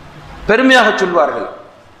 பெருமையாக சொல்வார்கள்.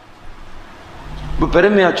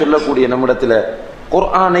 பெருமையாக சொல்லக்கூடிய நம்மிடத்தில்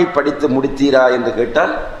குர்ஆனை படித்து முடித்தீரா என்று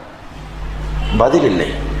கேட்டால் பதில் இல்லை.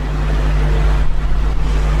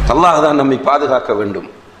 அல்லாஹ் தான் நம்மை பாதுகாக்க வேண்டும்.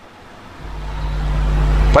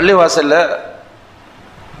 பள்ளிவாசல்ல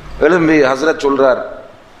எழும்பி ஹஸ்ரத் சொல்றார்,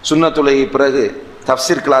 சுன்னத்துலைக்கு பிறகு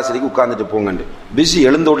தஃப்சீர் கிளாஸ் உட்கார்ந்துட்டு போங்கண்டு. பிஸி,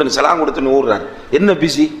 எழுந்த உடனே சலாம் கொடுத்து ஓடுறார். என்ன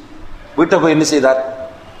பிஸி? வீட்டை போய் என்ன செய்தார்?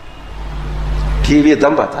 டிவியை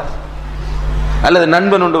தான் பார்த்தார். அல்லது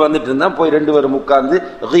நண்பன் ஒன்று வந்துட்டு இருந்தா போய் 2 பேரும் உட்கார்ந்து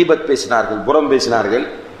கீபத் பேசினார்கள், புறம் பேசினார்கள்,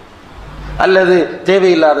 அல்லது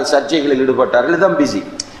தேவையில்லாத சர்ச்சைகளில் ஈடுபட்டார்கள். இதுதான் பிஸி.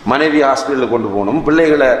 மனைவி ஹாஸ்பிட்டலில் கொண்டு போகணும்,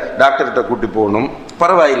 பிள்ளைகளை டாக்டர்கிட்ட கூட்டி போகணும்,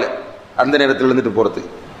 பரவாயில்லை அந்த நேரத்தில் இருந்துட்டு போறதுக்கு.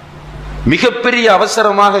 மிகப்பெரிய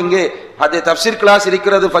அவசரமாக இங்கே அதே தஃப்சீர் கிளாஸ்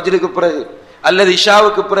இருக்கிறது ஃபஜ்ருக்கு பிறகு அல்லது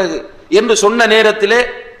இஷாவுக்கு பிறகு என்று சொன்ன நேரத்திலே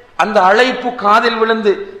அந்த அழைப்பு காதில்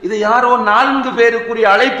விழுந்து, இது யாரோ 4 பேருக்குரிய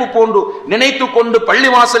அழைப்பு போன்று நினைத்து கொண்டு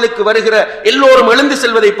பள்ளிவாசலுக்கு வருகிற எல்லோரும் எழுந்து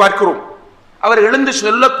செல்வதை பார்க்கிறோம். அவர் எழுந்து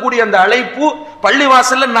சொல்லக்கூடிய அந்த அழைப்பு,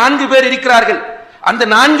 பள்ளிவாசல்ல 4 பேர் இருக்கிறார்கள், அந்த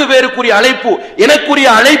 4 பேருக்குரிய அழைப்பு எனக்குரிய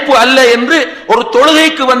அழைப்பு அல்ல என்று ஒரு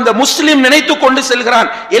தொழுகைக்கு வந்த முஸ்லிம் நினைத்து கொண்டு செல்கிறான்.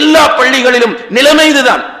 எல்லா பள்ளிகளிலும் நிலைமை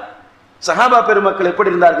இதுதான். சஹாபா பெருமக்கள்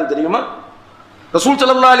எப்படி இருந்தார்கள் தெரியுமா? ரசூல்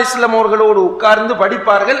ஸல்லல்லாஹு அலைஹி வஸல்லம் அவர்களோடு உட்கார்ந்து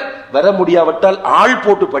படிப்பார்கள், வர முடியாவிட்டால் ஆள்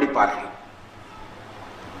போட்டு படிப்பார்கள்.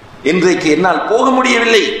 இன்றைக்கு என்னால் போக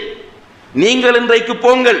முடியவில்லை, நீங்கள் இன்றைக்கு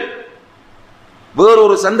போங்கள்.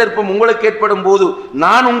 வேறொரு சந்தர்ப்பம் உங்களுக்கு ஏற்படும் போது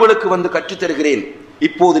நான் உங்களுக்கு வந்து கற்றுத்தருகிறேன்,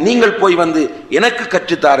 இப்போது நீங்கள் போய் வந்து எனக்கு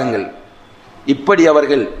கற்றுத்தாருங்கள். இப்படி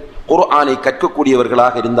அவர்கள் குர்ஆனை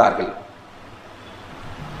கற்கக்கூடியவர்களாக இருந்தார்கள்.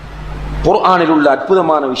 குர்ஆனில் உள்ள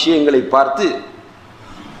அற்புதமான விஷயங்களை பார்த்து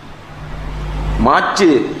மாற்று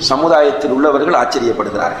சமுதாயத்தில் உள்ளவர்கள்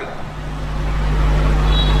ஆச்சரியப்படுகிறார்கள்.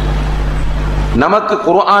 நமக்கு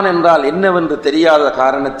குர்ஆன் என்றால் என்னவென்று தெரியாத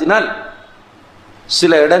காரணத்தினால்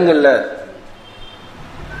சில இடங்கள்ல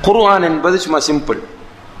குர்ஆன் என்பது சும்மா சிம்பிள்,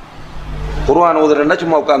 குர்ஆன் ஓதுறா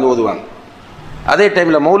சும்மா உட்கார்ந்து ஓதுவாங்க. அதே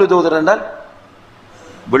டைம்ல மௌலித் ஓதுறால்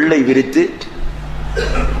வெள்ளை விரித்து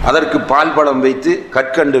அதற்கு பால் பழம் வைத்து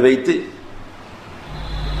கற்கண்டு வைத்து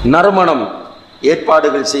நறுமணம்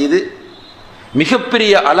ஏற்பாடுகள் செய்து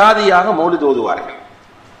மிகப்பெரிய அலாதியாக மௌலித் ஓதுவார்கள்.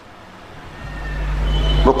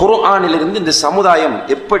 குர்ஆனிலிருந்து இந்த சமுதாயம்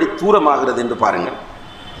எப்படி தூரமாகிறது என்று பாருங்கள்.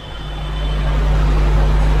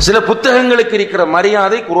 சில புத்தகங்களுக்கு இருக்கிற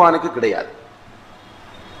மரியாதை குர்ஆனுக்கு கிடையாது.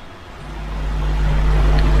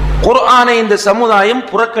 குர்ஆனை இந்த சமுதாயம்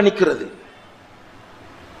புறக்கணிக்கிறது,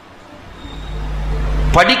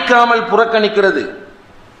 படிக்காமல் புறக்கணிக்கிறது.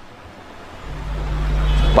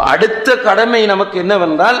 அடுத்த கடமை நமக்கு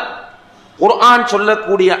என்னவென்றால், குர்ஆன்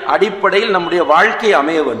சொல்லக்கூடிய அடிப்படையில் நம்முடைய வாழ்க்கை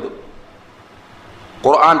அமைய வேண்டும்.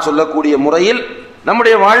 குர்ஆன் சொல்லக்கூடிய முறையில்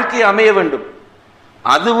நம்முடைய வாழ்க்கை அமைய வேண்டும்.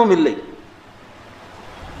 அதுவும் இல்லை.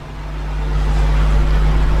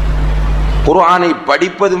 குர்ஆனை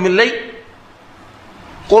படிப்பதும் இல்லை,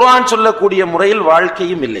 குர்ஆன் சொல்லக்கூடிய முறையில்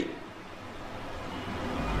வாழ்க்கையும் இல்லை.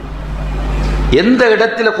 எந்த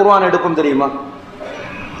இடத்தில் குர்ஆன் எடுப்போம் தெரியுமா?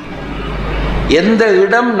 எந்த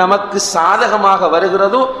இடம் நமக்கு சாதகமாக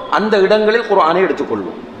வருகிறதோ அந்த இடங்களில் குர்ஆனை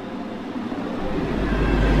எடுத்துக்கொள்வோம்.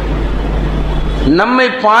 நம்மை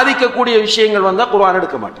பாதிக்கக்கூடிய விஷயங்கள் வந்தா குர்ஆன்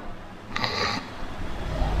எடுக்க மாட்டோம்.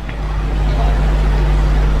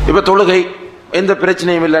 இப்ப தொழுகை எந்த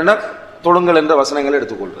பிரச்சனையும் இல்லைன்னா தொழுங்கள் என்ற வசனங்களை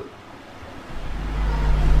எடுத்துக்கொள்வது.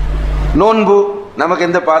 நோன்பு நமக்கு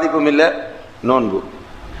எந்த பாதிப்பும் இல்லை, நோன்பு.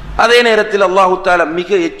 அதே நேரத்தில் அல்லாஹு தஆலா மிக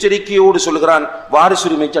எச்சரிக்கையோடு சொல்கிறான்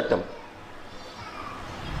வாரிசுரிமை சட்டம்.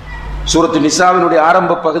 சூரத்து நிசாவினுடைய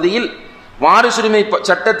ஆரம்ப பகுதியில் வாரிசுரிமை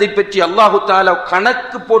சட்டத்தை பற்றி அல்லாஹு தஆலா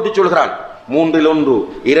கணக்கு போட்டு சொல்கிறான். 3-1,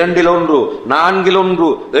 2-1, 4-1,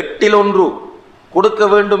 8-1 கொடுக்க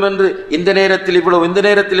வேண்டும் என்று இந்த நேரத்தில் இவ்வளவு, இந்த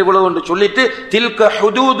நேரத்தில் இவ்வளவு என்று சொல்லிட்டு தில்க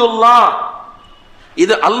ஹுதூதுல்லாஹ்,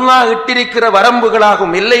 இது அல்லாஹ் இட்டிருக்கிற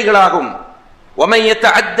வரம்புகளாகும், எல்லைகளாகும். وَمَنْ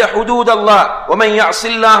يَتَعَدَّ حُدُودَ اللَّهِ وَمَنْ يَعْصِ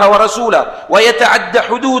اللَّهَ وَرَسُولَهُ وَيَتَعَدَّ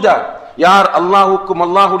حُدُودَهُ, யார் அல்லாஹ்வுக்கும்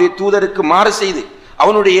அல்லாஹ்வுடைய தூதருக்கு மாறு செய்து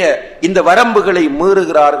அவனுடைய இந்த வரம்புகளை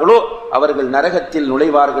மீறுகிறார்களோ அவர்கள் நரகத்தில்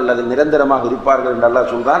நுழைவார்கள், அதில் நிரந்தரமாக இருப்பார்கள் என்று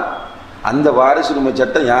அல்லாஹ் சொல்றான். அந்த வாரிசுரிமை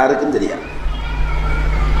சட்டம் யாருக்கும் தெரியாது.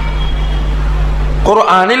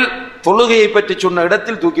 குர்ஆனில் தொழுகையை பற்றி சொன்ன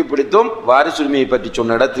இடத்தில் தூக்கி பிடித்தோம், வாரிசுரிமையை பற்றி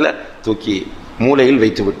சொன்ன இடத்துல தூக்கி மூலையில்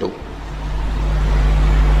வைத்து விட்டோம்.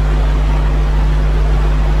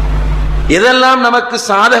 எதெல்லாம் நமக்கு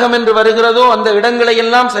சாதகம் என்று வருகிறதோ அந்த இடங்களை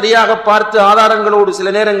எல்லாம் சரியாக பார்த்து ஆதாரங்களோடு,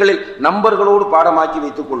 சில நேரங்களில் நம்பர்களோடு பாடமாக்கி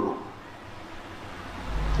வைத்துக் கொள்வோம்.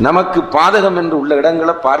 நமக்கு பாதகம் என்று உள்ள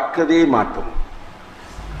இடங்களை பார்க்கவே மாட்டோம்.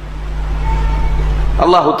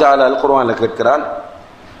 அல்லாஹு தஆலா அல் குர்ஆன்ல கேட்கிறான்,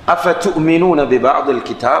 அஃபதுமினூன பிபஅதில்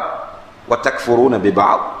கிதாப் வதக்ஃபுரூன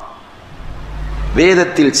பிபஅத்,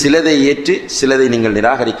 வேதத்தில் சிலதை ஏற்று சிலதை நீங்கள்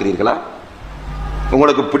நிராகரிக்கிறீர்களா?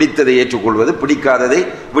 உங்களுக்கு பிடித்ததை ஏற்றுக்கொள்வது, பிடிக்காததை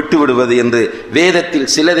விட்டு விடுவது என்று வேதத்தில்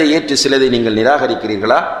சிலதை ஏற்று சிலதை நீங்கள்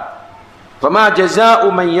நிராகரிக்கிறீர்களா? ஃபமா ஜஸாஉ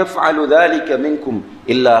மன் யஃஅலு ذلك منكم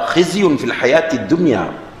இல்லா خزي في الحياة الدنيا,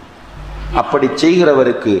 அப்படி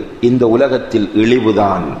செய்கிறவருக்கு இந்த உலகத்தில்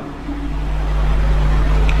இழிவுதான்.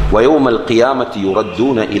 ويوم القيامة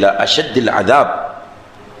يردون إلى أشد العذاب,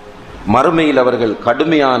 மறுமையில் அவர்கள்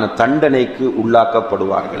கடுமையான தண்டனைக்கு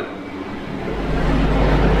உள்ளாக்கப்படுவார்கள்.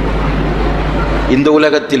 இந்த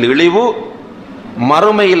உலகத்தில் இழிவு,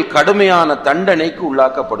 மறுமையில் கடுமையான தண்டனைக்கு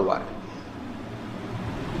உள்ளாக்கப்படுவார்கள்.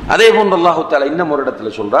 அதே போன்று அல்லாஹு தஆலா இன்னும் ஒரு இடத்துல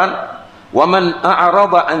சொல்றான், وَمَنْ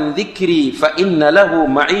أَعْرَضَ عَنْ ذِكْرِي فَإِنَّ لَهُ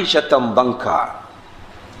مَعِيشَةً ضَنْكًا,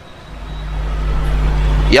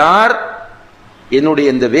 யார் என்னுடைய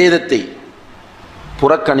இந்த வேதத்தை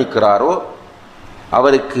புறக்கணிக்கிறாரோ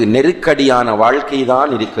அவருக்கு நெருக்கடியான வாழ்க்கை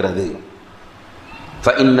தான் இருக்கிறது.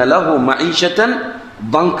 فَإِنَّ لَهُ مَعِيشَةً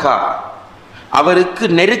ضَنْكًا, அவருக்கு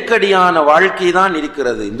நெருக்கடியான வாழ்க்கை தான்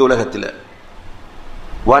இருக்கிறது இந்த உலகத்தில்.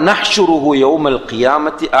 وَنَحْشُرُهُ يَوْمَ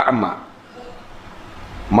الْقِيَامَةِ أَعْمَى,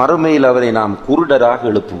 மறுமையில் அவரை நாம் குருடராக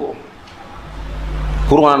எழுப்புவோம்.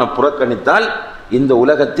 குர்ஆனை புறக்கணித்தால் இந்த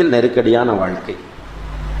உலகத்தில் நெருக்கடியான வாழ்க்கை.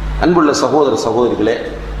 அன்புள்ள சகோதர சகோதரிகளே,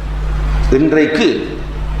 இன்றைக்கு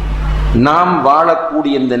நாம்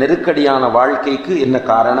வாழக்கூடிய இந்த நெருக்கடியான வாழ்க்கைக்கு என்ன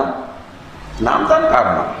காரணம்? நாம் தான்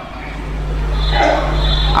காரணம்.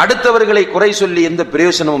 அடுத்தவர்களை குறை சொல்லி எந்த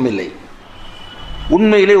பிரயோசனமும் இல்லை.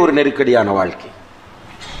 உண்மையிலே ஒரு நெருக்கடியான வாழ்க்கை,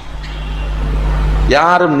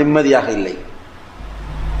 யாரும் நிம்மதியாக இல்லை.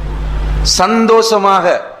 சந்தோஷமாக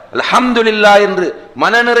அல்ஹம்துலில்லாஹ் என்று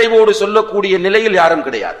மனநிறைவோடு சொல்லக்கூடிய நிலையில் யாரும்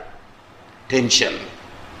கிடையாது. டென்ஷன்,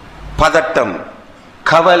 பதட்டம்,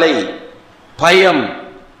 கவலை, பயம்,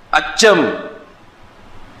 அச்சம்,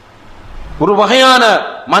 ஒரு வகையான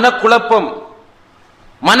மனக்குழப்பம்,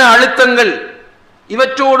 மன அழுத்தங்கள்,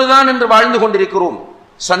 இவற்றோடுதான் என்று வாழ்ந்து கொண்டிருக்கிறோம்.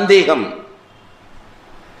 சந்தேகம்.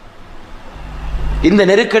 இந்த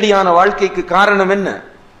நெருக்கடியான வாழ்க்கைக்கு காரணம் என்ன?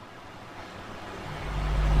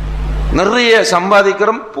 நிறைய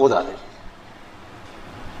சம்பாதிக்கிறோம், போதாது.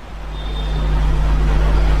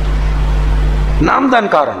 நாம் தான்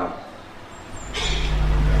காரணம்.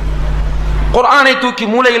 குர்ஆனை தூக்கி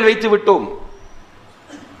மூலையில் வைத்து விட்டோம்.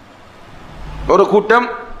 ஒரு கூட்டம்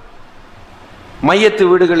மையத்து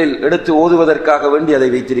வீடுகளில் எடுத்து ஓதுவதற்காக வேண்டி அதை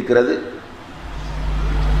வைத்திருக்கிறது.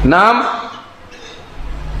 நாம்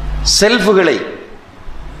செல்ஃபுகளை,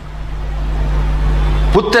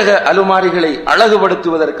 புத்தக அலுமாரிகளை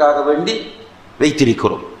அழகுபடுத்துவதற்காக வேண்டி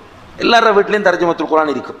வைத்திருக்கிறோம். எல்லார வீட்டிலையும் தர்ஜுமத்துல்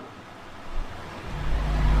குர்ஆன் இருக்கும்.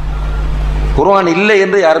 குர்ஆன் இல்லை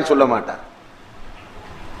என்று யாரும் சொல்ல மாட்டார்.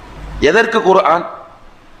 எதற்கு குர்ஆன்?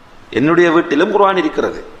 என்னுடைய வீட்டிலும் குர்ஆன்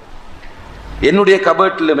இருக்கிறது, என்னுடைய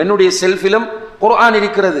கபர்ட்டிலும் என்னுடைய செல்ஃபிலும் குர்ஆன்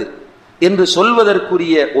இருக்கிறது என்று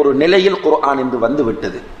சொல்வதற்குரிய ஒரு நிலையில் குர்ஆன் என்று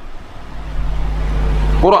வந்துவிட்டது.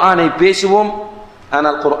 குர்ஆனை பேசுவோம்,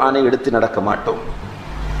 ஆனால் குர்ஆனை எடுத்து நடக்க மாட்டோம்.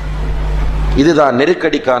 இதுதான்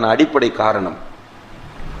நெருக்கடிக்கான அடிப்படை காரணம்.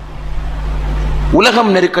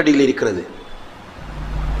 உலகம் நெருக்கடியில் இருக்கிறது.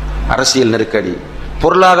 அரசியல் நெருக்கடி,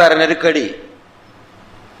 பொருளாதார நெருக்கடி.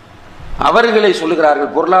 அவர்களை சொல்லுகிறார்கள்,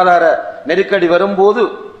 பொருளாதார நெருக்கடி வரும்போது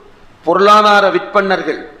பொருளாதார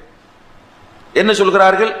விற்பனர்கள் என்ன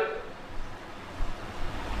சொல்கிறார்கள்?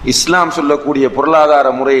 இஸ்லாம் சொல்லக்கூடிய பொருளாதார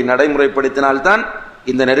முறையை நடைமுறைப்படுத்தினால்தான்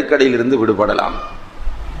இந்த நெருக்கடியில் இருந்து விடுபடலாம்.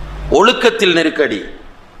 ஒழுக்கத்தில் நெருக்கடி,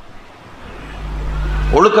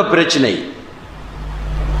 ஒழுக்க பிரச்சனை.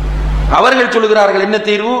 அவர்கள் சொல்கிறார்கள் என்ன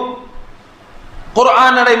தீர்வு?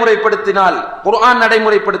 குர்ஆன் நடைமுறைப்படுத்தினால், குர்ஆன்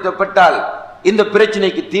நடைமுறைப்படுத்தப்பட்டால் இந்த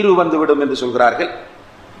பிரச்சனைக்கு தீர்வு வந்துவிடும் என்று சொல்கிறார்கள்.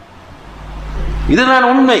 இதுதான்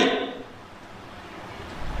உண்மை.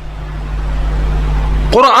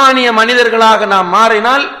 குர்ஆனிய மனிதர்களாக நாம்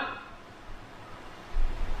மாறினால்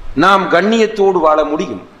நாம் கண்ணியத்தோடு வாழ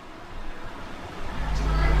முடியும்.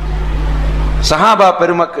 சஹாபா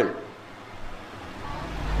பெருமக்கள்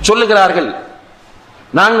சொல்லுகிறார்கள்,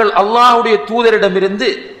 நாங்கள் அல்லாஹ்வுடைய தூதரிடமிருந்து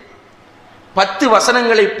 10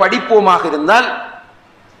 வசனங்களை படிப்போமாக இருந்தால்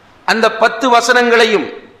அந்த 10 வசனங்களையும்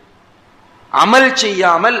அமல்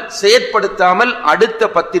செய்யாமல் செயற்படுத்தாமல்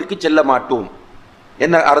அடுத்த 10ற்கு செல்ல மாட்டோம்.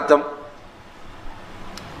 என்ன அர்த்தம்?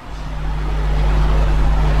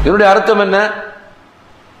 என்னுடைய அர்த்தம் என்ன?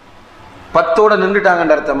 10ஓட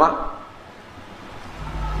நின்றுட்டாங்க அர்த்தமா?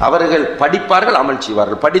 அவர்கள் படிப்பார்கள், அமல்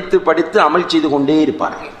செய்வார்கள். படித்து படித்து அமல் செய்து கொண்டே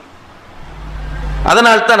இருப்பார்கள்.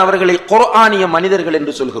 அதனால் தான் அவர்களை குர்ஆனிய மனிதர்கள்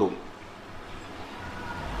என்று சொல்கிறோம்.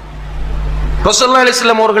 ரசூலுல்லாஹி அலைஹி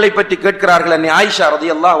வஸல்லம் அவர்களை பற்றி கேட்கிறார்கள் அன்னை ஆயிஷா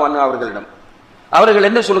ரலியல்லாஹு அன்ஹா அவர்களிடம். அவர்கள்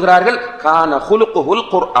என்ன சொல்கிறார்கள்? கான குலுகுல்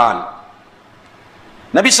குர்ஆன்.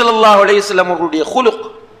 நபி ஸல்லல்லாஹு அலைஹி வஸல்லம் அவர்களுடைய குலுக்,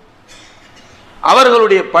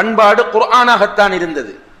 அவர்களுடைய பண்பாடு குர்ஆனாகத்தான்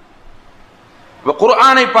இருந்தது.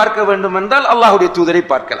 குர்ஆனை பார்க்க வேண்டும் என்றால் அல்லாஹ்வுடைய தூதரை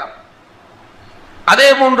பார்க்கலாம். அதே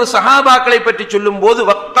போன்று சஹாபாக்களை பற்றி சொல்லும் போது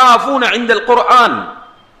வக்காஃபூன இன்தல் குர்ஆன்,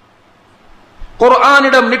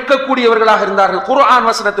 குர்ஆனிடம் நிற்கக்கூடியவர்களாக இருந்தார்கள். குர்ஆன்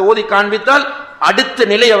வசனத்தை ஓதி காண்பித்தால் அடுத்த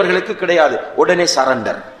நிலை அவர்களுக்கு கிடையாது, உடனே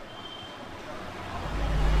சரண்டர்.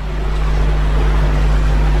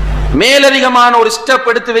 மேலதிகமான ஒரு ஸ்டெப்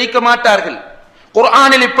எடுத்து வைக்க மாட்டார்கள்.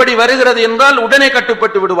 குர்ஆனில் இப்படி வருகிறது என்றால் உடனே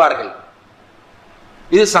கட்டுப்பட்டு விடுவார்கள்.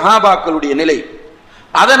 இது சஹாபாக்களுடைய நிலை.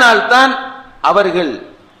 அதனால் தான் அவர்கள்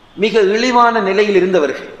மிக இழிவான நிலையில்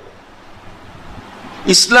இருந்தவர்கள்.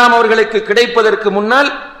 இஸ்லாம் அவர்களுக்கு கிடைப்பதற்கு முன்னால்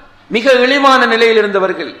மிக இழிவான நிலையில்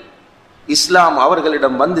இருந்தவர்கள். இஸ்லாம்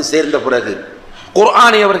அவர்களிடம் வந்து சேர்ந்த பிறகு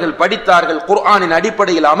குர்ஆனை அவர்கள் படித்தார்கள், குர்ஆனின்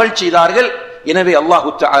அடிப்படையில் அமல் செய்தார்கள். எனவே அல்லாஹ்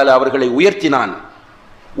தஆலா அவர்களை உயர்த்தினான்.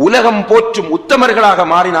 உலகம் போற்றும் உத்தமர்களாக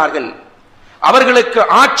மாறினார்கள். அவர்களுக்கு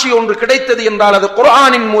ஆட்சி ஒன்று கிடைத்தது என்றால் அது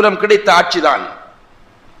குர்ஆனின் மூலம் கிடைத்த ஆட்சிதான்.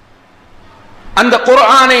 அந்த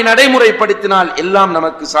குர்ஆனை நடைமுறைப்படுத்தினால் எல்லாம்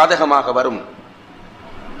நமக்கு சாதகமாக வரும்.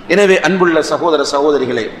 எனவே அன்புள்ள சகோதர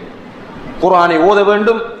சகோதரிகளே, குர்ஆனை ஓத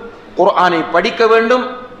வேண்டும், குர்ஆனை படிக்க வேண்டும்,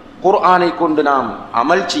 குர்ஆனை கொண்டு நாம்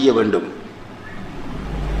அமல் செய்ய வேண்டும்.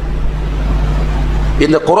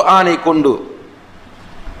 இந்த குர்ஆனை கொண்டு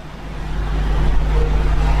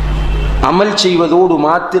அமல் செய்வதோடு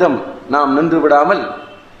மாத்திரம் நாம் நின்று விடாமல்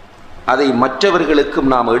அதை மற்றவர்களுக்கும்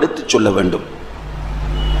நாம் எடுத்துச் சொல்ல வேண்டும்.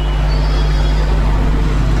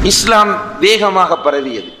 இஸ்லாம் வேகமாக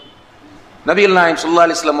பரவியது. நபிகள் நாயகம் ஸல்லல்லாஹு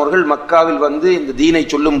அலைஹி வஸல்லம் அவர்கள் மக்காவில் வந்து இந்த தீனை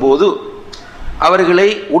சொல்லும் போது அவர்களை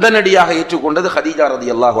உடனடியாக ஏற்றுக்கொண்டது ஹதீஜா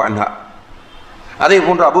ரலியல்லாஹு அன்ஹா. அதே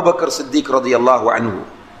போன்று அபூபக்கர் சித்திக் ரலியல்லாஹு அன்ஹு,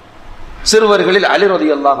 சிறுவர்களில் அலி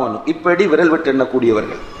ரலியல்லாஹு அன்ஹு, இப்படி விரல் விட்டு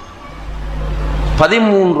எண்ணக்கூடியவர்கள்.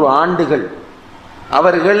 13 ஆண்டுகள்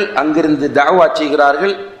அவர்கள் அங்கிருந்து தஅவா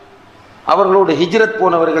செய்கிறார்கள். அவர்களோடு ஹிஜ்ரத்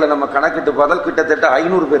போனவர்களை நம்ம கணக்கிட்டு பார்த்தால் கிட்டத்தட்ட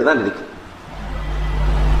 500 பேர் தான் இருக்கு.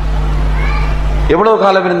 எவ்வளவு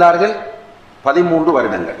காலம் இருந்தார்கள்? 13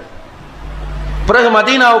 வருடங்கள். பிறகு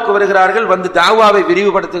மதீனாவுக்கு வருகிறார்கள், வந்து தாவாவை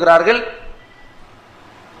விரிவுபடுத்துகிறார்கள்.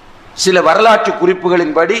 சில வரலாற்று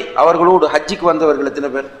குறிப்புகளின்படி அவர்களோடு ஹஜ்ஜுக்கு வந்தவர்கள் எத்தனை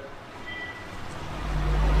பேர்?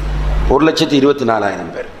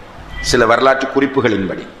 1,24,000 பேர். சில வரலாற்று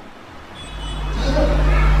குறிப்புகளின்படி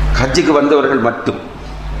ஹஜ்ஜுக்கு வந்தவர்கள் மட்டும்.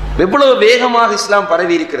 எவ்வளவு வேகமாக இஸ்லாம்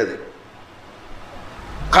பரவி இருக்கிறது.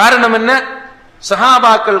 காரணம் என்ன?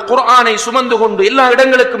 சஹாபாக்கள் குர்ஆனை சுமந்து கொண்டு எல்லா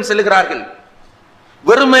இடங்களுக்கும் செல்கிறார்கள்.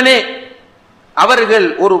 வெறுமனே அவர்கள்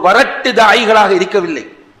ஒரு வரட்டு தாயிகளாக இருக்கவில்லை,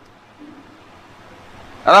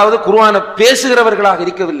 அதாவது குர்ஆனை பேசுகிறவர்களாக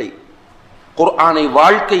இருக்கவில்லை. குர்ஆனை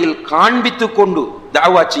வாழ்க்கையில் காண்பித்துக் கொண்டு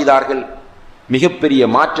தஅவா செய்தார்கள். மிகப்பெரிய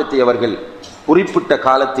மாற்றத்தை அவர்கள் குறிப்பிட்ட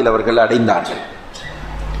காலத்தில் அவர்கள் அடைந்தார்கள்.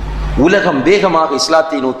 உலகம் வேகமாக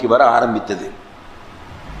இஸ்லாத்தை நோக்கி வர ஆரம்பித்தது.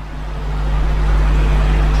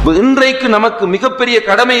 இன்றைக்கு நமக்கு மிகப்பெரிய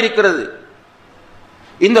கடமை இருக்கிறது.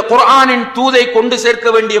 இந்த குர்ஆனின் தூதை கொண்டு சேர்க்க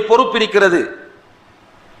வேண்டிய பொறுப்பு இருக்கிறது.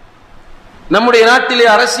 நம்முடைய நாட்டிலே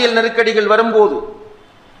அரசியல் நெருக்கடிகள் வரும்போது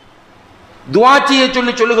துஆ செய்ய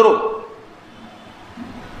சொல்லுகிறோம்.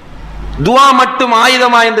 துஆ மட்டும்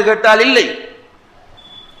ஆயுதமா என்று கேட்டால் இல்லை.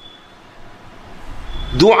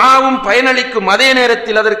 துஆவும் பயனளிக்கும், அதே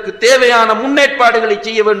நேரத்தில் அதற்கு தேவையான முன்னேற்பாடுகளை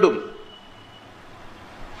செய்ய வேண்டும்.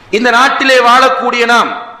 இந்த நாட்டிலே வாழக்கூடிய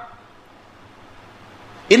நாம்,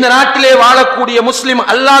 இந்த நாட்டிலே வாழக்கூடிய முஸ்லிம்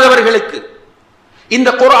அல்லாதவர்களுக்கு இந்த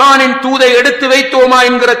குர்ஆனின் தூதை எடுத்து வைத்தோமா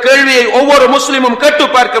என்கிற கேள்வியை ஒவ்வொரு முஸ்லிமும் கேட்டு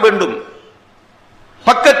பார்க்க வேண்டும்.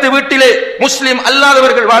 பக்கத்து வீட்டிலே முஸ்லிம்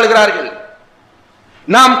அல்லாதவர்கள் வாழ்கிறார்கள்.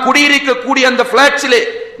 நாம் குடியிருக்கக்கூடிய அந்த பிளாட்ஸிலே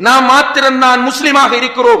நாம் மாத்திரம்தான் முஸ்லிமாக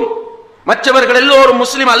இருக்கிறோம். மற்றவர்கள் எல்லோரும்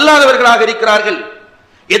முஸ்லிம் அல்லாதவர்களாக இருக்கிறார்கள்.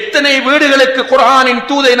 எத்தனை வீடுகளுக்கு குர்ஆனின்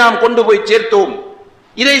தூதை நாம் கொண்டு போய் சேர்த்தோம்?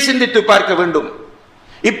 இதை சிந்தித்து பார்க்க வேண்டும்.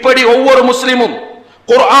 இப்படி ஒவ்வொரு முஸ்லிமும்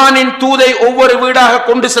குர்ஆனின் தூதை ஒவ்வொரு வீடாக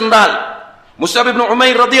கொண்டு சென்றால், முஸ்அப் இப்னு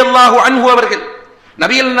உமைர் ரலியல்லாஹு அன்ஹு அவர்கள்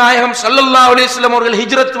நபிகள் நாயகம் ஸல்லல்லாஹு அலைஹி வஸல்லம் அவர்கள்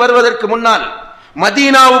ஹிஜ்ரத் வருவதற்கு முன்னால்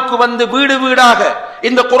மதீனாவுக்கு வந்து வீடு வீடாக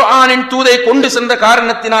இந்த குர்ஆனின் தூதை கொண்டு சென்ற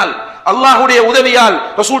காரணத்தினால் அல்லாஹ்வுடைய உதவியால்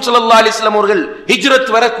ரசூல் ஸல்லல்லாஹு அலைஹி வஸல்லம் அவர்கள் ஹிஜ்ரத்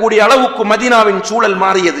வரக்கூடிய அளவுக்கு மதீனாவின் சூழல்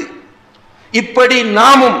மாறியது. இப்படி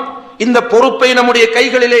நாமும் இந்த பொறுப்பை நம்முடைய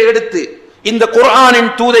கைகளிலே எடுத்து இந்த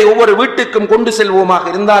குர்ஆனின் தூதை ஒவ்வொரு வீட்டுக்கும் கொண்டு செல்வோமாக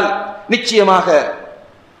இருந்தால் நிச்சயமாக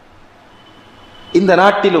இந்த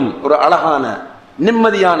நாட்டிலும் ஒரு அழகான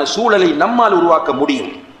நிம்மதியான சூழலை நம்மால் உருவாக்க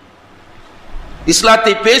முடியும்.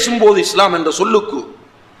 இஸ்லாத்தை பேசும்போது இஸ்லாம் என்ற சொல்லுக்கு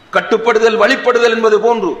கட்டுப்படுதல், வழிபடுதல் என்பது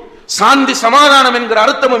போன்று சாந்தி சமாதானம் என்கிற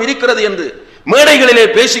அர்த்தமும் இருக்கிறது என்று மேடைகளிலே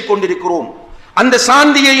பேசிக் கொண்டிருக்கிறோம். அந்த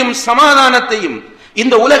சாந்தியையும் சமாதானத்தையும்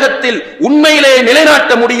இந்த உலகத்தில் உண்மையிலே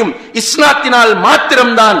நிலைநாட்ட முடியும் இஸ்லாத்தினால்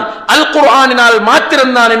மாத்திரம்தான், அல் குர்ஆனினால்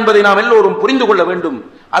மாத்திரம்தான் என்பதை நாம் எல்லோரும் புரிந்து கொள்ள வேண்டும்.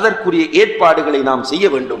 அதற்குரிய ஏற்பாடுகளை நாம் செய்ய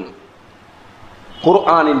வேண்டும்.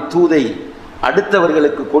 குர்ஆனின் தூதை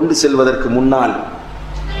அடுத்தவர்களுக்கு கொண்டு செல்வதற்கு முன்னால்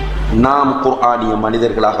நாம் குர்ஆனிய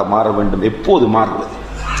மனிதர்களாக மாற வேண்டும். எப்போது மாறுவது?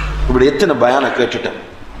 இப்படி எத்தனை பயான கேட்டுட்டோம்.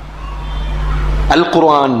 அல்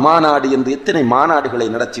குர்ஆன் மாநாடு என்று எத்தனை மாநாடுகளை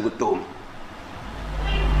நடத்தி விட்டோம்.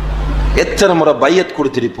 எத்தனை முறை பையத்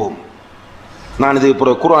கொடுத்திருப்போம். நான் இது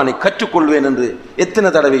குர்ஆனை கற்றுக்கொள்வேன் என்று எத்தனை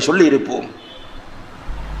தடவை சொல்லி இருப்போம்.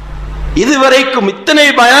 இதுவரைக்கும் இத்தனை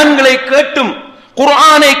பயான்களை கேட்டும்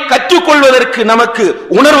குர்ஆனை கற்றுக்கொள்வதற்கு நமக்கு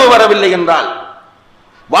உணர்வு வரவில்லை என்றால்,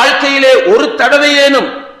 வாழ்க்கையிலே ஒரு தடவையேனும்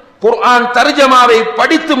குர்ஆன் தர்ஜமாவை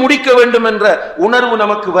படித்து முடிக்க வேண்டும் என்ற உணர்வு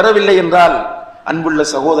நமக்கு வரவில்லை என்றால், அன்புள்ள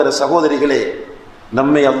சகோதர சகோதரிகளே,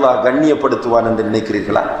 நம்மை அல்லாஹ் கண்ணியப்படுத்துவான் என்று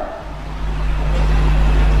நினைக்கிறீர்களா?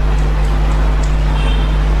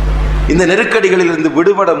 இந்த நெருக்கடிகளில் இருந்து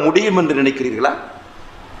விடுபட முடியும் என்று நினைக்கிறீர்களா?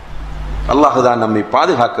 அல்லாஹ்தான் நம்மை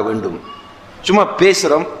பாதுகாக்க வேண்டும். சும்மா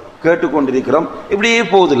பேசுறோம், கேட்டுக்கொண்டிருக்கிறோம், இப்படியே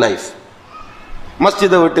போகுது லைஃப்.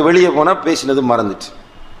 மஸ்ஜிதை விட்டு வெளியே போனா பேசினது மறந்துட்டு.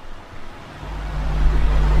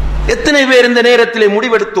 எத்தனை பேர் இந்த நேரத்திலே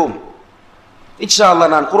முடிவெடுத்தோம், இன்ஷா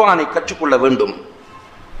அல்லாஹ் நான் குர்ஆனை கற்றுக்கொள்ள வேண்டும்,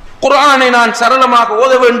 குர்ஆனை நான் சரளமாக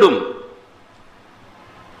ஓத வேண்டும்,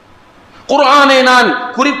 குர்ஆனை நான்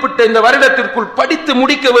குறிப்பிட்ட இந்த வருடத்திற்குள் படித்து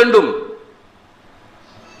முடிக்க வேண்டும்,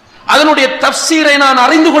 அதனுடைய தஃப்சீரை நான்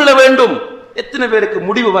அறிந்து கொள்ள வேண்டும். எத்தனை பேருக்கு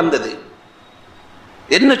முடிவு வந்தது?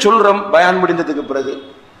 என்ன சொல்றோம் பயான் முடிந்ததுக்கு பிறகு?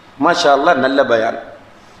 மாஷா அல்லாஹ் நல்ல பயான்,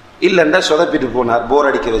 இல்லைண்டா சொதப்பிட்டு போனார், போர்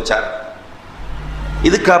அடிக்க வச்சார்.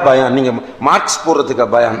 இதுக்கா பயான்? நீங்க மார்க்ஸ் போடுறதுக்கா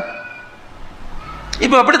பயான்?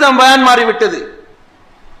 இப்ப அப்படித்தான் பயான் மாறிவிட்டது.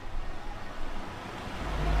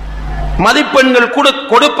 மதிப்பெண்கள்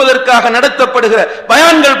கொடுப்பதற்காக நடத்தப்படுகிற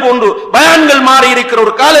பயான்கள் போன்று பயான்கள் மாறி இருக்கிற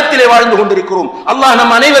ஒரு காலத்திலே வாழ்ந்து கொண்டிருக்கிறோம். அல்லாஹ்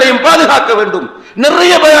நம் அனைவரையும் பாதுகாக்க வேண்டும்.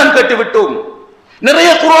 நிறைய பயான் கேட்டுவிட்டோம், நிறைய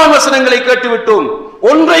குர்ஆன் வசனங்களை கேட்டுவிட்டோம்.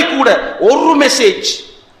 ஒன்றை கூட, ஒரு மெசேஜ்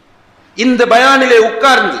இந்த பயானிலே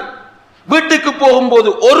உட்கார்ந்து வீட்டுக்கு போகும்போது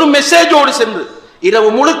ஒரு மெசேஜோடு சென்று இரவு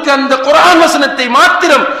முழுக்க அந்த குர்ஆன் வசனத்தை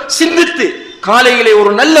மாத்திரம் சிந்தித்து காலையிலே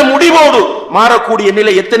ஒரு நல்ல முடிவோடு மாறக்கூடிய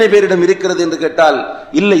நிலை எத்தனை பேரிடம் இருக்கிறது என்று கேட்டால்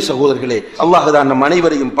இல்லை சகோதரர்களே. அல்லாஹ் தான் நம்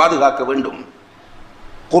அனைவரையும் பாதுகாக்க வேண்டும்.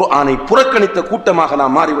 குர்ஆனை புறக்கணித்த கூட்டமாக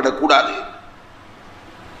நாம் மாறிவிடக் கூடாது.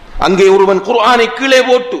 அங்கே ஒருவன் குர்ஆனை கீழே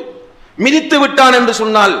போட்டு மிதித்து விட்டான் என்று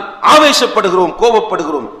சொன்னால் ஆவேசப்படுகிறோம்,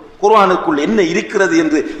 கோபப்படுகிறோம். குர்ஆனுக்குள் என்ன இருக்கிறது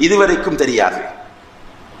என்று இதுவரைக்கும் தெரியாது.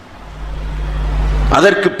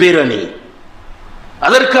 அதற்கு பேரணி,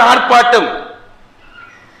 அதற்கு ஆர்ப்பாட்டம்,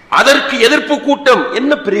 அதற்கு எதிர்ப்பு கூட்டம்,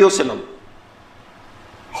 என்ன பிரயோசனம்?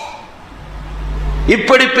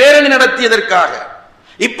 இப்படி பேரணி நடத்தியதற்காக,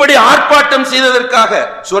 இப்படி ஆர்ப்பாட்டம் செய்ததற்காக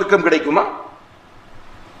சுவர்க்கம் கிடைக்குமா?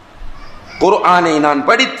 குர்ஆனை நான்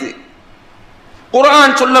படித்து,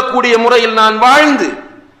 குர்ஆன் சொல்லக்கூடிய முறையில் நான் வாழ்ந்து,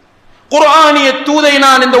 குர்ஆனிய தூதை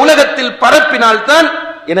நான் இந்த உலகத்தில் பரப்பினால்தான்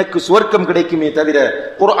எனக்கு சுவர்க்கம் கிடைக்குமே தவிர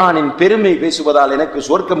குர்ஆனின் பெருமை பேசுவதால் எனக்கு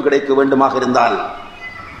சுவர்க்கம் கிடைக்க வேண்டுமாக இருந்தால்,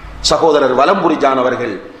 சகோதரர் வலம்புரி ஜான்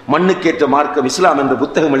அவர்கள் மண்ணுக்கேற்ற மார்க்கம் இஸ்லாம் என்று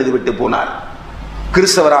புத்தகம் எழுதிவிட்டு போனார்,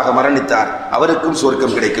 கிறிஸ்தவராக மரணித்தார், அவருக்கும்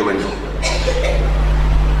சுவர்க்கம் கிடைக்க வேண்டும்.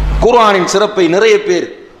 குர்ஆனின் சிறப்பை நிறைய பேர்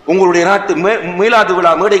உங்களுடைய நாட்டு மீலாது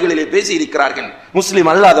விழா மேடைகளிலே பேசி இருக்கிறார்கள். முஸ்லிம்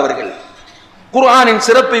அல்லாதவர்கள் குர்ஆனின்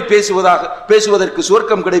சிறப்பை பேசுவதற்கு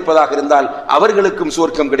சுவர்க்கம் கிடைப்பதாக இருந்தால் அவர்களுக்கும்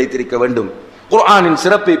சுவர்க்கம் கிடைத்திருக்க வேண்டும். குர்ஆனின்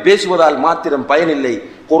சிறப்பை பேசுவதால் மாத்திரம் பயனில்லை,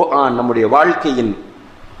 குர்ஆன் நம்முடைய வாழ்க்கையின்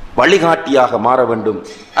வழிகாட்டியாக மாற வேண்டும்.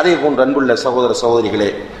 அதே போன்று அன்புள்ள சகோதர சகோதரிகளே,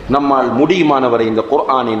 நம்மால் முடியுமானவரை இந்த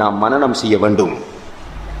குர்ஆனை நாம் மனனம் செய்ய வேண்டும்,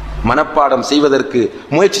 மனப்பாடம் செய்வதற்கு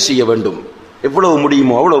முயற்சி செய்ய வேண்டும். எவ்வளவு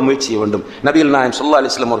முடியுமோ அவ்வளவு முயற்சி செய்ய வேண்டும். நபிகள் நாயகம் ஸல்லல்லாஹு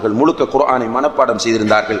அலைஹி வஸல்லம் அவர்கள் முழுக்க குர்ஆனை மனப்பாடம்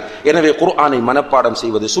செய்திருந்தார்கள். எனவே குர்ஆனை மனப்பாடம்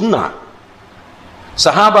செய்வது சுன்னா.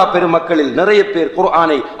 சஹாபா பெருமக்களில் நிறைய பேர்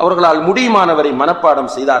குர்ஆனை அவர்களால் முடியுமானவரை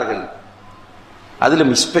மனப்பாடம் செய்தார்கள்.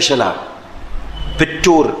 அதிலும் ஸ்பெஷலா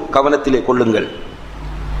பெற்றோர் கவனத்திலே கொள்ளுங்கள்.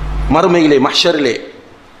 மறுமையிலே மஹ்ஷரிலே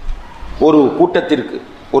ஒரு கூட்டத்திற்கு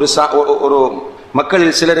ஒரு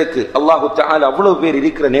மக்களில் சிலருக்கு அல்லாஹு தஆலா அவ்வளவு பேர்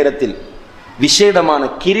இருக்கிற நேரத்தில் விசேடமான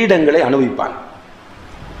கிரீடங்களை அணிவிப்பான்.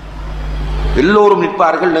 எல்லோரும்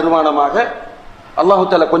நிற்பார்கள் நிர்வாணமாக. அல்லாஹு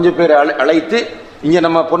தஆலா கொஞ்சம் பேரை அழைத்து, இங்க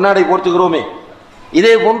நம்ம பொன்னாடை போர்த்துகிறோமே,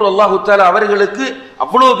 இதே போன்று அல்லாஹு தஆலா அவர்களுக்கு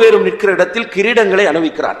அவ்வளவு பேரும் நிற்கிற இடத்தில் கிரீடங்களை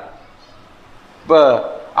அணிவிக்கிறான். இப்ப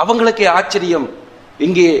அவங்களுக்கே ஆச்சரியம்,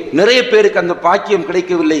 இங்கே நிறைய பேருக்கு அந்த பாக்கியம்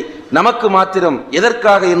கிடைக்கவில்லை, நமக்கு மாத்திரம்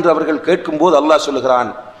எதற்காக என்று அவர்கள் கேட்கும் போது அல்லாஹ்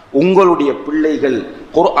சொல்லுகிறான், உங்களுடைய பிள்ளைகள்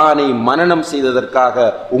குர்ஆனை மனனம் செய்ததற்காக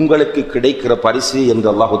உங்களுக்கு கிடைக்கிற பரிசு என்று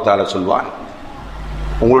அல்லாஹு தஆலா சொல்வான்.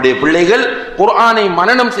 உங்களுடைய பிள்ளைகள் குர்ஆனை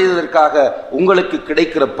மனனம் செய்ததற்காக உங்களுக்கு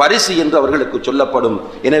கிடைக்கிற பரிசு என்று அவர்களுக்கு சொல்லப்படும்.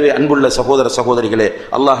 எனவே அன்புள்ள சகோதர சகோதரிகளே,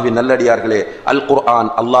 அல்லாஹ்வின் நல்லடியார்களே, அல்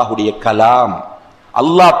குர்ஆன் அல்லாஹுடைய கலாம்,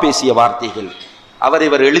 அல்லாஹ் பேசிய வார்த்தைகள். அவர்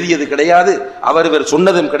இவர் எழுதியது கிடையாது, அவர் இவர்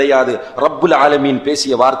சொன்னதும் கிடையாது. ரப்புல் ஆலமீன்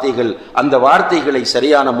பேசிய வார்த்தைகள். அந்த வார்த்தைகளை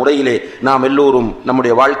சரியான முறையிலே நாம் எல்லோரும்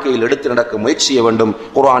நம்முடைய வாழ்க்கையில் எடுத்து நடக்க முயற்சி செய்ய வேண்டும்.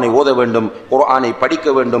 குர்ஆனை ஓத வேண்டும், குர்ஆனை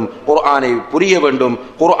படிக்க வேண்டும், குர்ஆனை புரிய வேண்டும்,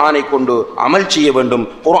 குர்ஆனை கொண்டு அமல் செய்ய வேண்டும்,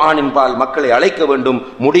 குர்ஆனின் பால் மக்களை அழைக்க வேண்டும்.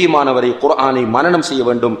 முடியுமானவரை குர்ஆனை மனனம் செய்ய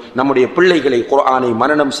வேண்டும். நம்முடைய பிள்ளைகளை குர்ஆனை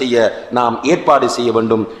மனனம் செய்ய நாம் ஏற்பாடு செய்ய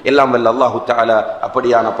வேண்டும். எல்லாம் வல்ல அல்லாஹு தஆலா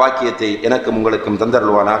அப்படியான பாக்கியத்தை எனக்கும் உங்களுக்கும்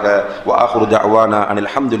தந்தருள்வானாக. வ ஆகிரு தஅவானா அனில்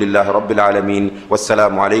ஹம்துலில்லாஹி ரப்பில் ஆலமீன்.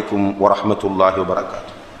 வஸ்ஸலாமு அலைக்கும் வரஹ்மத்துல்லாஹி வபரகாத்துஹு.